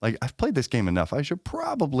 damn, like I've played this game enough. I should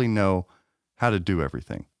probably know how to do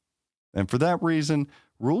everything. And for that reason,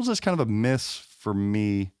 rules is kind of a miss for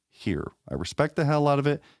me here. I respect the hell out of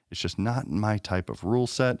it. It's just not my type of rule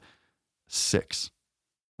set. 6.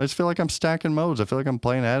 I just feel like I'm stacking modes. I feel like I'm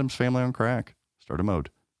playing Addams Family on crack. Start a mode.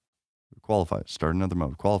 Qualified. Start another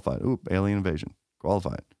mode. Qualified. Oop, alien invasion.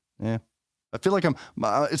 Qualified. Yeah. I feel like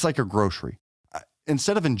it's like a grocery.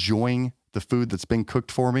 Instead of enjoying the food that's being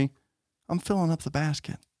cooked for me, I'm filling up the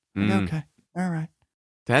basket. Like, okay. All right.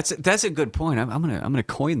 That's a good point. I'm gonna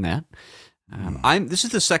coin that. This is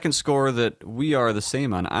the second score that we are the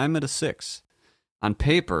same on. I'm at a 6. On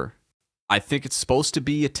paper, I think it's supposed to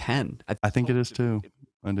be a 10. I think it is too.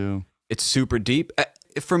 I do. It's super deep.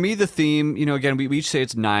 For me, the theme, again, we each say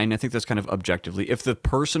it's 9. I think that's kind of objectively. If the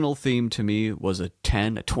personal theme to me was a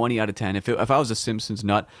 10, a 20 out of 10, if I was a Simpsons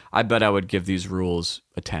nut, I bet I would give these rules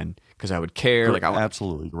a 10 because I would care.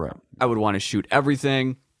 Absolutely right. I would want to shoot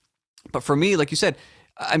everything. But for me, like you said,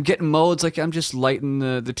 I'm getting modes, like I'm just lighting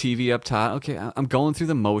the TV up top. Okay, I'm going through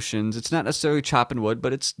the motions. It's not necessarily chopping wood,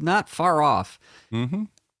 but it's not far off. Mm-hmm.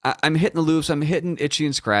 I'm hitting the loops. I'm hitting itchy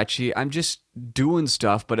and scratchy. I'm just doing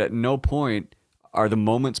stuff, but at no point are the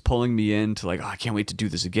moments pulling me into like, oh, I can't wait to do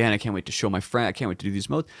this again. I can't wait to show my friend. I can't wait to do these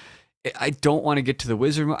modes. I don't want to get to the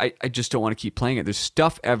wizard mode. I just don't want to keep playing it. There's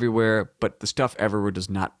stuff everywhere, but the stuff everywhere does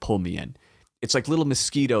not pull me in. It's like little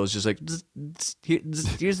mosquitoes, just like,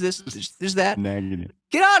 here's this, there's that. Nagging you.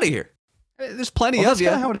 Get out of here. There's plenty of That's you.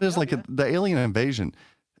 kind of how it is, like the alien invasion.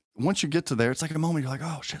 Once you get to there, it's like a moment you're like,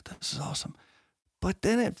 oh, shit, this is awesome. But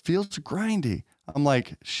then it feels grindy. I'm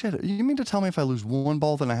like, shit, you mean to tell me if I lose one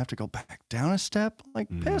ball, then I have to go back down a step? Like,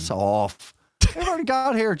 piss off. I've already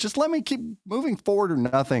got here. Just let me keep moving forward or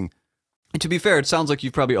nothing. And to be fair, it sounds like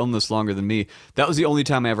you've probably owned this longer than me. That was the only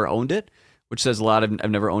time I ever owned it, which says a lot.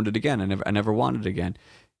 I've never owned it again. I never wanted it again.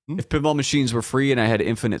 If pinball machines were free and I had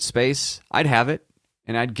infinite space, I'd have it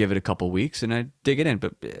and I'd give it a couple weeks and I'd dig it in.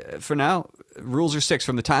 But for now, rules are 6.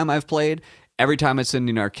 From the time I've played, every time it's in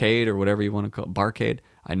an arcade or whatever you want to call it, barcade,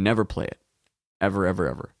 I never play it. Ever, ever,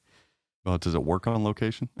 ever. Well, does it work on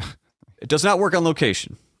location? It does not work on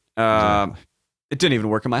location. It didn't even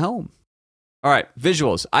work in my home. All right,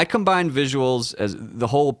 visuals. I combine visuals as the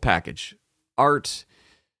whole package. Art,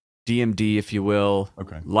 DMD, if you will,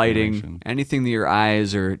 lighting, Animation. anything that your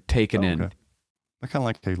eyes are taking in. I kind of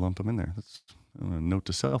like how you lump them in there. That's a note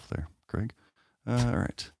to self there, Craig. All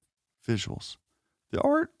right. Visuals. The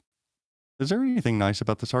art. Is there anything nice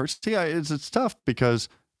about this art? See, it's tough because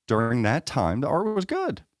during that time, the art was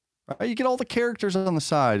good. Right? You get all the characters on the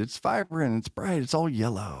side. It's vibrant. It's bright. It's all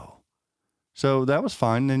yellow. So that was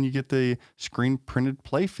fine. Then you get the screen printed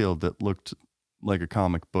playfield that looked like a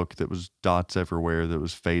comic book that was dots everywhere, that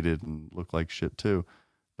was faded and looked like shit too.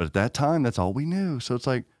 But at that time, that's all we knew. So it's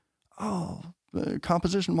like, oh,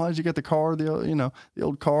 composition wise, you got the car, the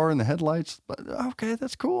old car and the headlights. But okay,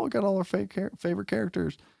 that's cool. Got all our favorite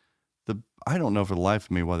characters. I don't know for the life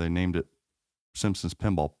of me why they named it Simpsons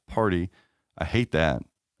Pinball Party. I hate that.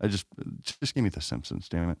 Just give me the Simpsons,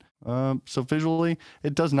 damn it. So visually,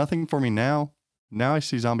 it does nothing for me now. Now I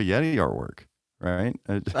see Zombie Yeti artwork, right?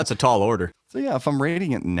 That's a tall order. So yeah, if I'm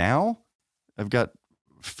rating it now, I've got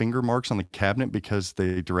finger marks on the cabinet because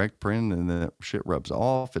they direct print and the shit rubs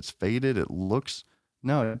off. It's faded. It looks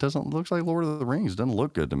like Lord of the Rings. It doesn't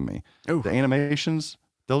look good to me. Ooh. The animations,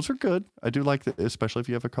 those are good. I do like that, especially if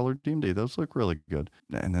you have a colored DMD. Those look really good.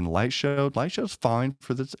 And then Light Show's fine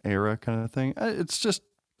for this era kind of thing.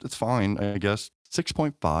 It's fine, I guess.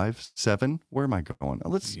 6.5, 7. Where am I going?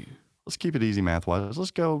 Let's keep it easy math wise.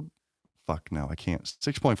 Let's go. Fuck no, I can't.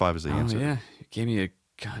 6.5 is the answer. Yeah, you gave me a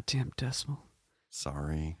goddamn decimal.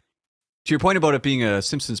 Sorry. To your point about it being a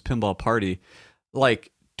Simpsons Pinball Party,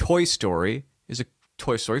 like Toy Story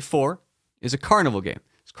 4 is a carnival game.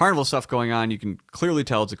 There's carnival stuff going on. You can clearly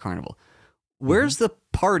tell it's a carnival. Where's the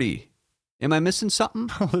party? Am I missing something?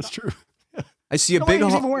 Oh, that's true. I see a big.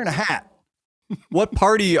 He's even wearing a hat. What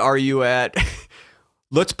party are you at?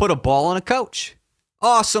 Let's put a ball on a couch.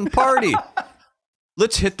 Awesome party.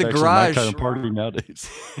 Let's hit the garage. My kind of party nowadays.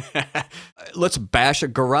 Let's bash a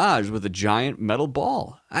garage with a giant metal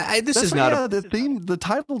ball. The theme. The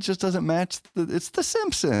title just doesn't match. It's The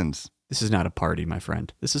Simpsons. This is not a party, my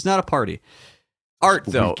friend. This is not a party. Art,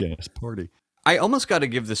 though. Weak-ass party. I almost got to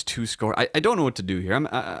give this 2 score. I don't know what to do here.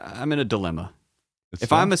 I'm in a dilemma.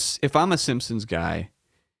 If I'm a Simpsons guy,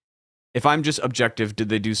 if I'm just objective, did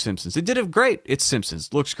they do Simpsons? They did it great. It's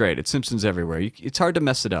Simpsons. Looks great. It's Simpsons everywhere. It's hard to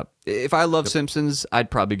mess it up. If I love Simpsons,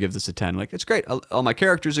 I'd probably give this a 10. Like, it's great. All my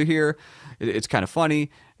characters are here. It's kind of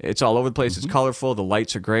funny. It's all over the place. It's colorful. The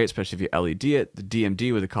lights are great, especially if you LED it. The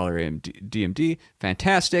DMD with the color DMD,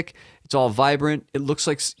 fantastic. It's all vibrant. It looks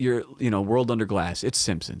like you're, world under glass. It's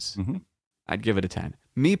Simpsons. I'd give it a 10.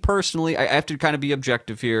 Me personally, I have to kind of be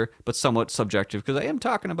objective here, but somewhat subjective because I am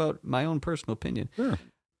talking about my own personal opinion. Sure.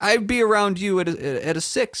 I'd be around you at a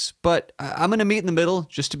 6, but I'm going to meet in the middle,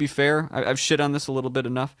 just to be fair. I've shit on this a little bit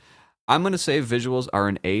enough. I'm going to say visuals are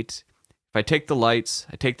an 8. If I take the lights,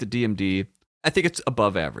 I take the DMD, I think it's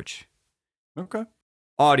above average. Okay.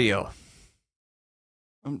 Audio.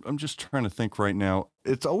 I'm just trying to think right now.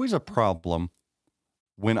 It's always a problem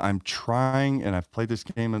when I'm trying, and I've played this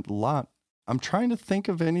game a lot, I'm trying to think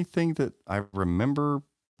of anything that I remember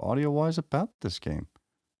audio-wise about this game.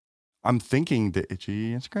 I'm thinking the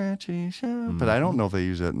Itchy and Scratchy show, but I don't know if they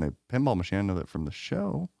use it in the pinball machine. I know that from the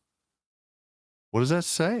show. What does that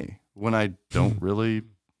say when I don't really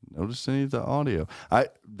notice any of the audio? I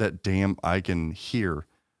can hear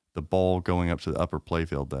the ball going up to the upper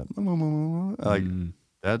playfield. But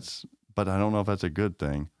I don't know if that's a good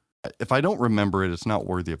thing. If I don't remember it, it's not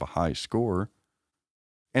worthy of a high score.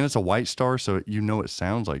 And it's a white star, so it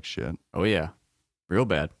sounds like shit. Oh yeah, real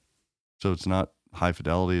bad. So it's not high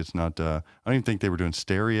fidelity. It's not. I don't even think they were doing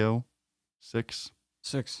stereo. 6.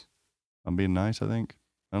 I'm being nice. I think.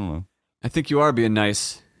 I don't know. I think you are being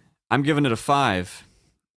nice. I'm giving it a 5.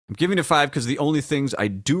 I'm giving it a 5 because the only things I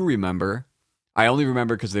do remember, I only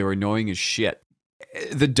remember because they were annoying as shit.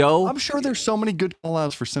 The dough. I'm sure there's so many good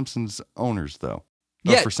call-outs for Simpsons owners, though.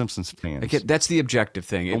 Yeah, for Simpsons fans. Okay, that's the objective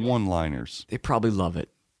thing. The one-liners. They probably love it.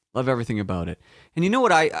 Love everything about it. And you know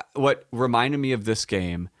what reminded me of this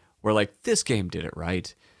game, where like this game did it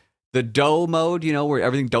right. The dough mode, where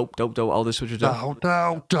everything dope, all this switches dough.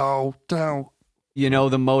 Dough.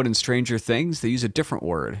 The mode in Stranger Things, they use a different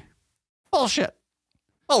word. Bullshit.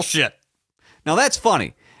 Now that's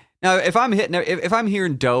funny. Now if I'm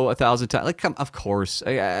hearing dough 1,000 times, of course,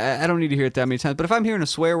 I don't need to hear it that many times. But if I'm hearing a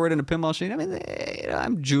swear word in a pinball machine,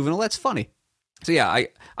 I'm juvenile. That's funny. So yeah,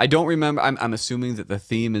 I don't remember. I'm assuming that the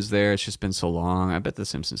theme is there. It's just been so long. I bet the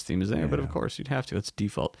Simpsons theme is there, but of course you'd have to. It's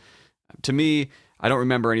default. To me, I don't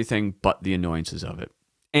remember anything but the annoyances of it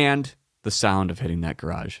and the sound of hitting that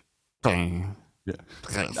garage. Bang. Yeah.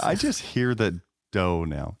 I just hear that dough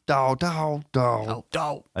now. Dough.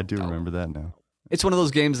 I do remember that now. It's one of those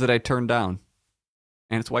games that I turned down,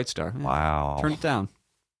 and it's White Star. Yeah. Wow. Turn it down.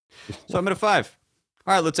 So I'm at a 5.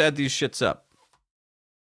 All right, let's add these shits up.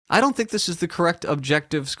 I don't think this is the correct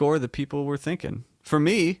objective score that people were thinking. For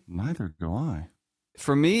me, neither do I.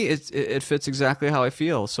 For me, it fits exactly how I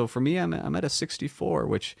feel. So for me, I'm at a 64,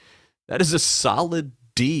 which that is a solid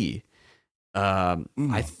D. I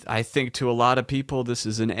think to a lot of people this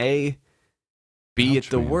is an A, B at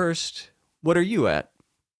the worst. What are you at?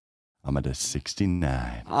 I'm at a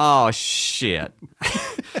 69. Oh shit!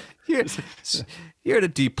 You're at a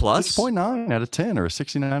D plus. 6.9 out of 10, or a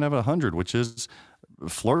 69 out of 100, which is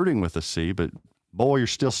flirting with a C, but boy, you're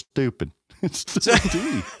still stupid. It's still a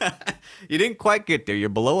D. You didn't quite get there. You're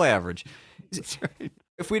below average. That's right.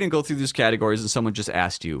 If we didn't go through these categories and someone just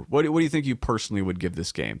asked you, what do you think you personally would give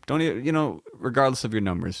this game? Don't you, regardless of your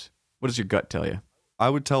numbers, what does your gut tell you? I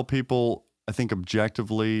would tell people, I think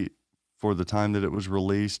objectively, for the time that it was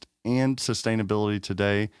released and sustainability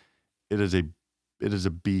today, it is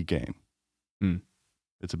a B game.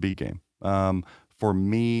 It's a B game. For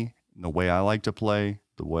me, the way I like to play,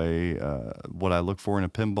 the way what I look for in a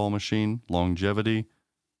pinball machine, longevity,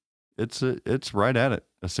 it's right at it.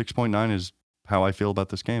 A 6.9 is how I feel about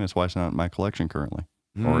this game. That's why it's not in my collection currently,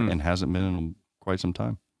 and hasn't been in quite some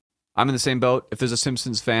time. I'm in the same boat. If there's a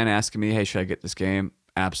Simpsons fan asking me, hey, should I get this game?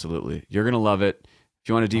 Absolutely. You're going to love it. If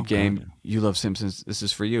you want a deep game, you love Simpsons, this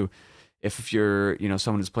is for you. If you're,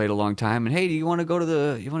 someone who's played a long time and, hey, do you want to go to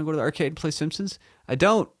the arcade and play Simpsons? I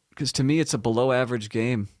don't, because to me, it's a below average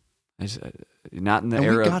game. Not in the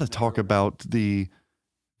era. We got to talk about the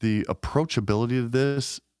approachability of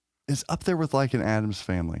this is up there with like an Addams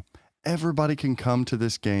Family. Everybody can come to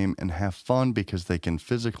this game and have fun because they can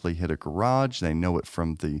physically hit a garage. They know it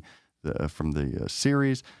from the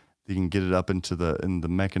series. They can get it up into the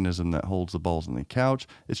mechanism that holds the balls on the couch.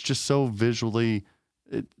 It's just so visually,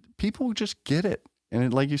 people just get it.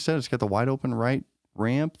 And like you said, it's got the wide open right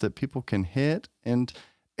ramp that people can hit, and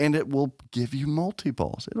it will give you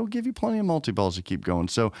multi-balls. It'll give you plenty of multi-balls to keep going.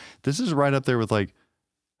 So this is right up there with like,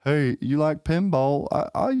 hey, you like pinball?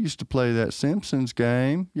 I used to play that Simpsons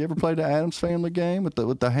game. You ever played the Addams Family game with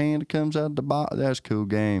the hand that comes out of the box? That's a cool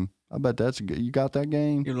game. I bet you got that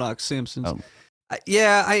game. You like Simpsons? Oh.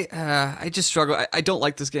 I just struggle. I don't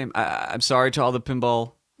like this game. I'm sorry to all the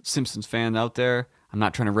pinball Simpsons fans out there. I'm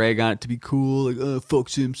not trying to rag on it to be cool. Like, fuck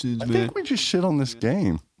Simpsons, man. I think we just shit on this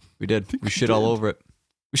game. We did. We shit all over it.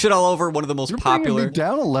 We shit all over one of the most popular. Bringing me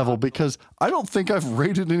down a level because I don't think I've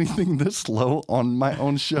rated anything this low on my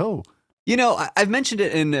own show. I've mentioned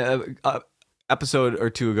it in an episode or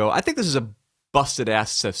two ago. I think this is a busted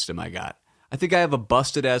ass system I got. I think I have a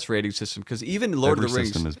busted ass rating system because even Lord of the Rings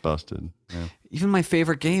system is busted. Yeah. Even my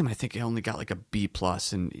favorite game, I think I only got like a B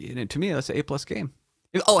plus, and to me that's an A+ game.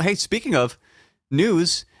 Oh, hey, speaking of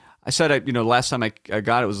news, I said last time I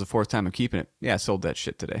got it was the fourth time I'm keeping it. Yeah, I sold that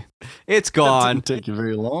shit today. It's gone. That didn't take you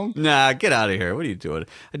very long. Nah, get out of here. What are you doing?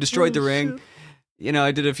 I destroyed the ring. Shit.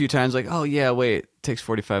 I did it a few times. Like, oh yeah, wait, it takes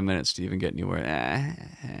 45 minutes to even get anywhere.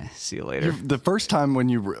 See you later. The first time when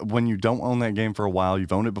you don't own that game for a while,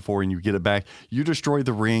 you've owned it before, and you get it back, you destroy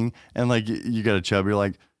the ring, and like you got a chub. You're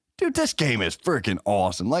like, dude, this game is freaking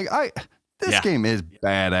awesome. Like this game is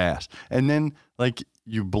badass. And then like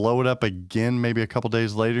you blow it up again, maybe a couple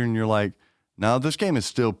days later, and you're like, no, this game is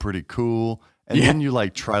still pretty cool. And then you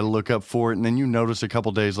like try to look up for it, and then you notice a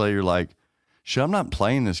couple days later, you're like, shit, I'm not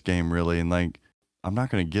playing this game really, and like, I'm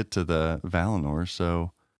not going to get to the Valinor,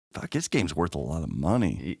 so fuck, this game's worth a lot of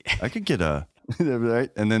money. I could get right?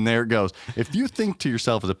 And then there it goes. If you think to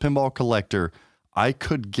yourself as a pinball collector, I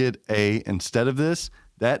could get instead of this,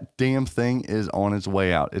 that damn thing is on its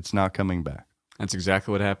way out. It's not coming back. That's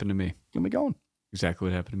exactly what happened to me. Gonna be going. Exactly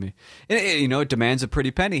what happened to me. And it demands a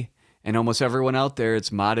pretty penny. And almost everyone out there,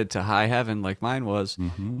 it's modded to high heaven like mine was.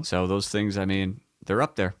 Mm-hmm. So those things, they're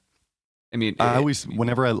up there. I always,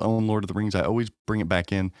 whenever I own Lord of the Rings, I always bring it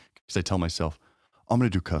back in because I tell myself, I'm going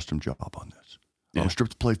to do a custom job on this. I'm going to strip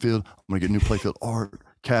the playfield. I'm going to get new playfield art,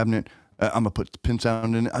 cabinet. I'm going to put the pin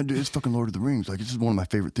sound in it. It's fucking Lord of the Rings. Like, this is one of my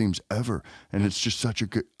favorite themes ever. And it's just such a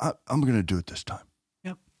good, I'm going to do it this time.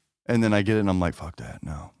 Yep. And then I get it and I'm like, fuck that.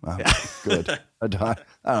 No, good. I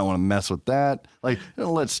don't want to mess with that. Like,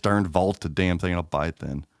 let Stern vault the damn thing and I'll buy it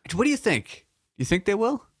then. What do you think? You think they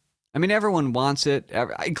will? Everyone wants it,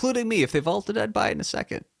 including me. If they vaulted, I'd buy it in a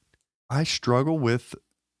second. I struggle with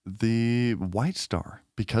the White Star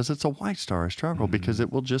because it's a White Star. I struggle because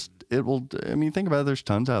it will. Think about it. There's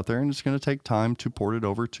tons out there, and it's going to take time to port it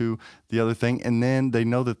over to the other thing. And then they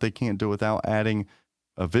know that they can't do it without adding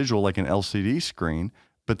a visual like an LCD screen.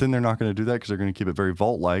 But then they're not going to do that because they're going to keep it very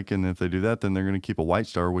vault-like. And if they do that, then they're going to keep a White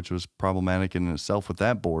Star, which was problematic in itself with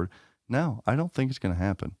that board. No, I don't think it's going to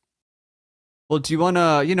happen. Well, do you want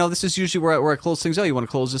to, this is usually where I close things out. You want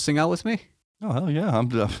to close this thing out with me? Oh, hell yeah.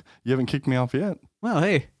 You haven't kicked me off yet. Well,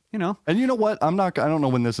 hey, And you know what? I don't know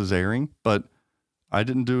when this is airing, but I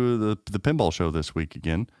didn't do the pinball show this week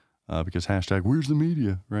again because hashtag where's the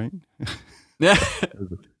media, right? Yeah.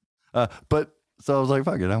 But so I was like,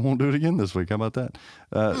 fuck it. I won't do it again this week. How about that?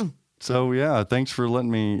 So yeah, thanks for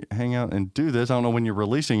letting me hang out and do this. I don't know when you're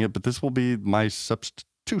releasing it, but this will be my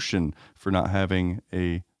substitution for not having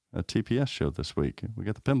a TPS show this week. We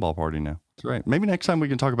got the pinball party now. That's right. Maybe next time we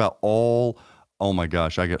can talk about all Oh my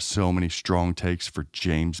gosh, I got so many strong takes for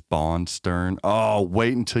James Bond Stern. Oh,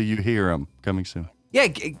 wait until you hear them. Coming soon. Yeah.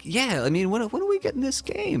 I mean, when are we getting this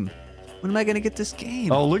game? When am I going to get this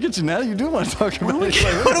game? Oh, look at you now. You do want to talk about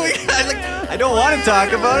it. I don't want to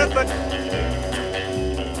talk about it, but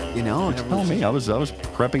Tell me, I was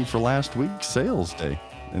prepping for last week's sales day,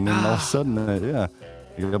 and then all of a sudden,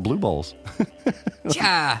 you got blue balls.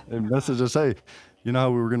 Yeah. And message us, hey, you know how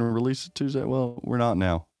we were going to release it Tuesday? Well, we're not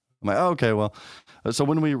now. I'm like, oh, okay, well, so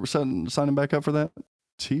when we signing back up for that?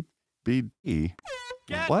 TBD.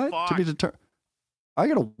 What? To be determined. I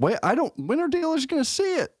gotta wait. When are dealers going to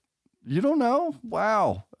see it? You don't know?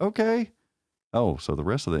 Wow. Okay. Oh, so the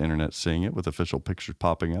rest of the internet's seeing it with official pictures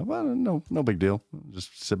popping up. Well, no big deal.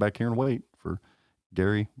 Just sit back here and wait for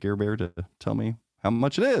Gary Bear to tell me how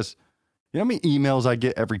much it is. You know how many emails I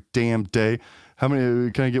get every damn day? How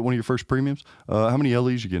many? Can I get one of your first premiums? How many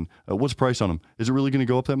LEs you getting? What's the price on them? Is it really going to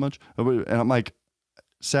go up that much? And I'm like,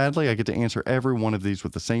 sadly, I get to answer every one of these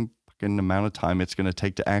with the same fucking amount of time it's going to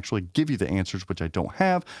take to actually give you the answers, which I don't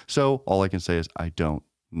have. So all I can say is I don't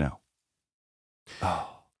know. Oh.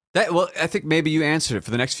 I think maybe you answered it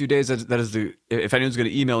for the next few days. That is if anyone's going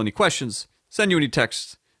to email any questions, send you any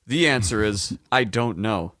texts. The answer is I don't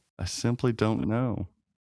know. I simply don't know.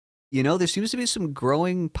 There seems to be some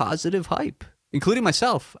growing positive hype, including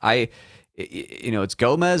myself. It's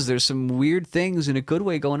Gomez. There's some weird things in a good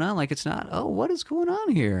way going on. Like it's not, what is going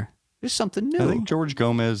on here? There's something new. I think George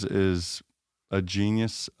Gomez is a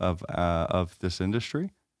genius of this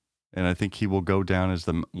industry. And I think he will go down as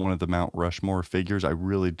one of the Mount Rushmore figures. I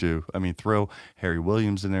really do. I mean, throw Harry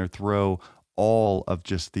Williams in there, throw all of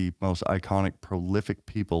just the most iconic, prolific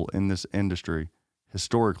people in this industry.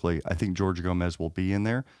 Historically, I think George Gomez will be in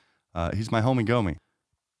there. He's my homie Gomi.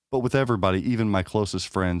 But with everybody, even my closest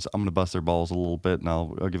friends, I'm going to bust their balls a little bit, and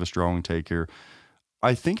I'll give a strong take here.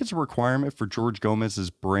 I think it's a requirement for George Gomez's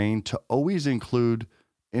brain to always include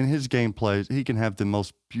in his gameplays, he can have the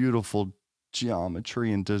most beautiful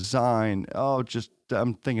geometry and design.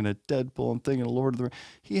 I'm thinking of Deadpool. I'm thinking of Lord of the Rings.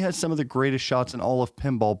 He has some of the greatest shots in all of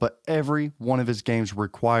pinball, but every one of his games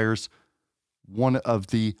requires one of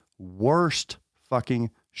the worst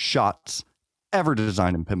fucking shots ever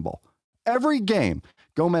designed in pinball. Every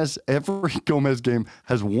Gomez game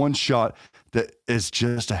has one shot that is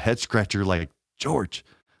just a head scratcher. Like, George,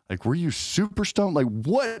 like, were you super stoned? Like,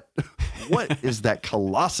 what is that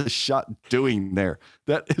Colossus shot doing there?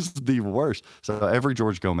 That is the worst. So every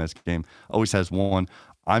George Gomez game always has one.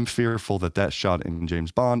 I'm fearful that shot in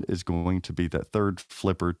James Bond is going to be that third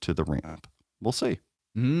flipper to the ramp. We'll see.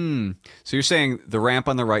 So you're saying the ramp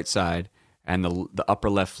on the right side and the upper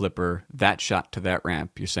left flipper, that shot to that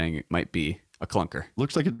ramp, you're saying it might be a clunker. It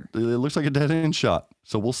looks like a dead end shot.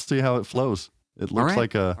 So we'll see how it flows. It looks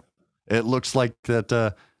like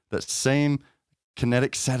that same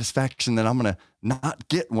kinetic satisfaction that I'm going to not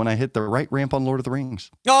get when I hit the right ramp on Lord of the Rings.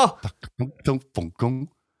 Oh,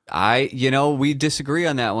 we disagree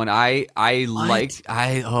on that one.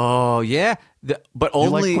 But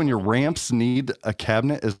only you like when your ramps need a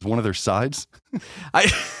cabinet as one of their sides.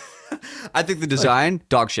 I think the design,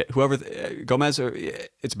 dog shit. Whoever Gomez,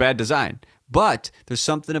 it's bad design. But there's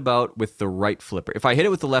something about with the right flipper. If I hit it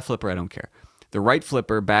with the left flipper, I don't care. The right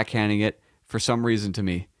flipper, backhanding it for some reason to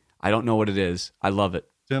me, I don't know what it is. I love it.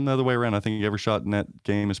 Then the other way around, I think every shot in that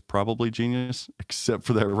game is probably genius, except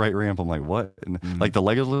for that right ramp. I'm like, what? And like the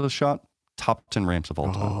Legolas shot, top 10 ramps of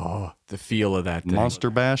all time. Oh, the feel of that thing. Monster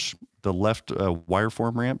Bash, the left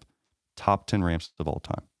wireform ramp, top 10 ramps of all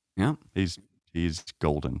time. Yeah. He's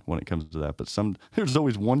golden when it comes to that. But there's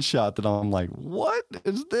always one shot that I'm like, what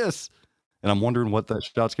is this? And I'm wondering what that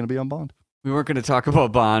shot's going to be on Bond. We weren't going to talk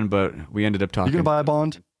about Bond, but we ended up talking. You going to buy a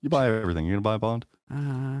Bond? You buy everything. You going to buy a Bond?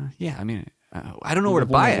 Yeah, I mean, I don't know where to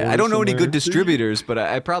buy it. I don't know any good distributors, but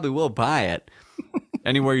I probably will buy it.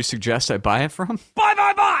 Anywhere you suggest I buy it from?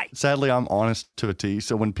 Buy! Sadly, I'm honest to a T.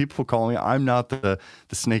 So when people call me, I'm not the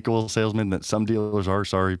snake oil salesman that some dealers are.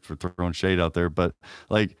 Sorry for throwing shade out there. But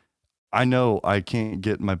like, I know I can't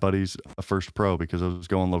get my buddies a First Pro because I was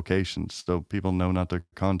going locations. So people know not to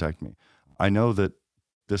contact me. I know that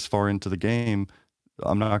this far into the game,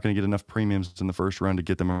 I'm not going to get enough premiums in the first round to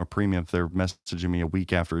get them a premium if they're messaging me a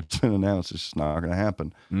week after it's been announced. It's just not going to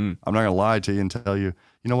happen. I'm not going to lie to you and tell you,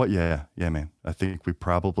 you know what? Yeah, man. I think we're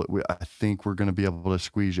going to be able to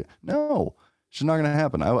squeeze you. No, it's just not going to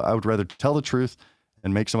happen. I would rather tell the truth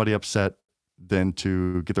and make somebody upset than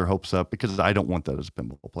to get their hopes up, because I don't want that as a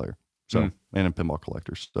pinball player. So, and a pinball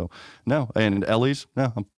collector. So no, and Ellie's,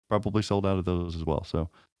 no, I'm probably sold out of those as well. So.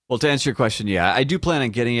 Well, to answer your question, yeah, I do plan on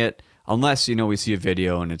getting it, unless, we see a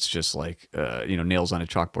video and it's just like, nails on a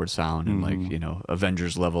chalkboard sound and like,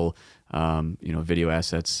 Avengers level video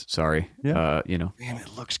assets. Sorry. Yeah. Man,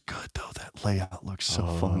 it looks good though. That layout looks so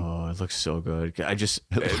fun. Oh, it looks so good. It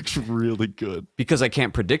looks really good. Because I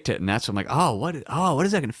can't predict it, and that's what I'm like, what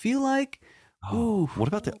is that going to feel like? Ooh. What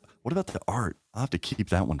about the art? I'll have to keep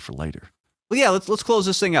that one for later. Well, yeah, let's close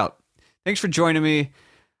this thing out. Thanks for joining me.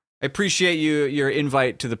 I appreciate your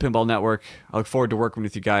invite to the Pinball Network. I look forward to working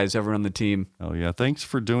with you guys, everyone on the team. Oh yeah, thanks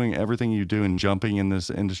for doing everything you do and jumping in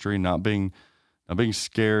this industry, not being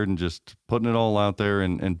scared and just putting it all out there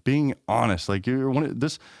and being honest. Like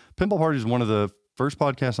this Pinball Party is one of the first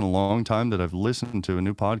podcasts in a long time that I've listened to, a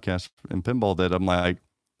new podcast in pinball that I'm like,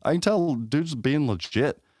 I can tell dude's being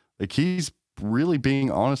legit. Like he's really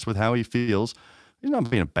being honest with how he feels. He's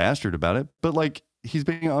not being a bastard about it, but like he's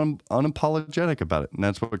being unapologetic about it. And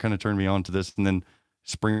that's what kind of turned me on to this, and then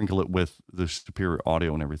sprinkle it with the superior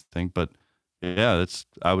audio and everything. But yeah,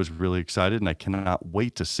 I was really excited, and I cannot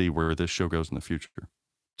wait to see where this show goes in the future.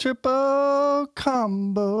 Triple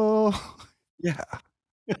combo. Yeah.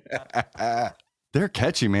 They're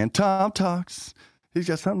catchy, man. Tom talks. He's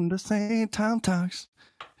got something to say. Tom talks.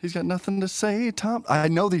 He's got nothing to say. Tom. I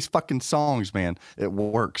know these fucking songs, man. It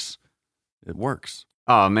works. It works.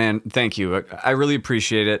 Oh, man, thank you. I really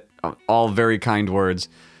appreciate it. All very kind words.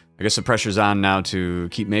 I guess the pressure's on now to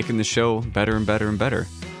keep making the show better and better and better.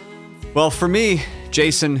 Well, for me,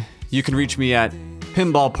 Jason, you can reach me at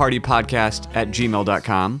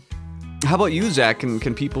pinballpartypodcast@gmail.com. How about you, Zach?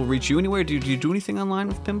 Can people reach you anywhere? Do you do anything online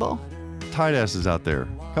with pinball? Tight asses out there.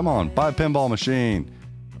 Come on, buy a pinball machine.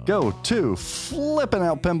 Go to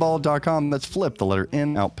flippingoutpinball.com. That's flip, the letter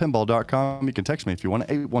N, outpinball.com. You can text me if you want,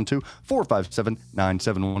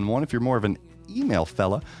 812-457-9711. If you're more of an email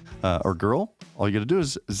fella or girl, all you got to do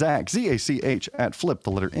is Zach, Z-A-C-H, at flip, the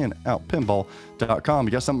letter N, outpinball.com.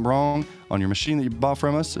 You got something wrong on your machine that you bought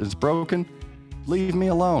from us? It's broken? Leave me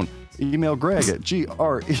alone. Email Greg at greg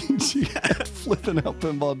at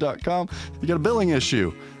flippingoutpinball.com. You got a billing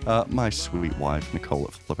issue? My sweet wife, Nicole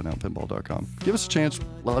at flippingoutpinball.com. Give us a chance.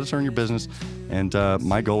 Let us earn your business. And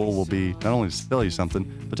my goal will be not only to sell you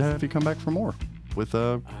something, but to have you come back for more with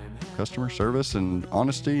customer service and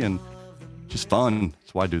honesty and just fun.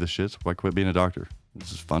 That's why I do this shit. That's why I quit being a doctor.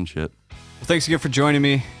 This is fun shit. Well, thanks again for joining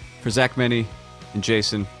me. For Zach Meny and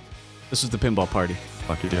Jason, this is the Pinball Party.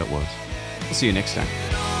 Fuck yeah, it was. We'll see you next time.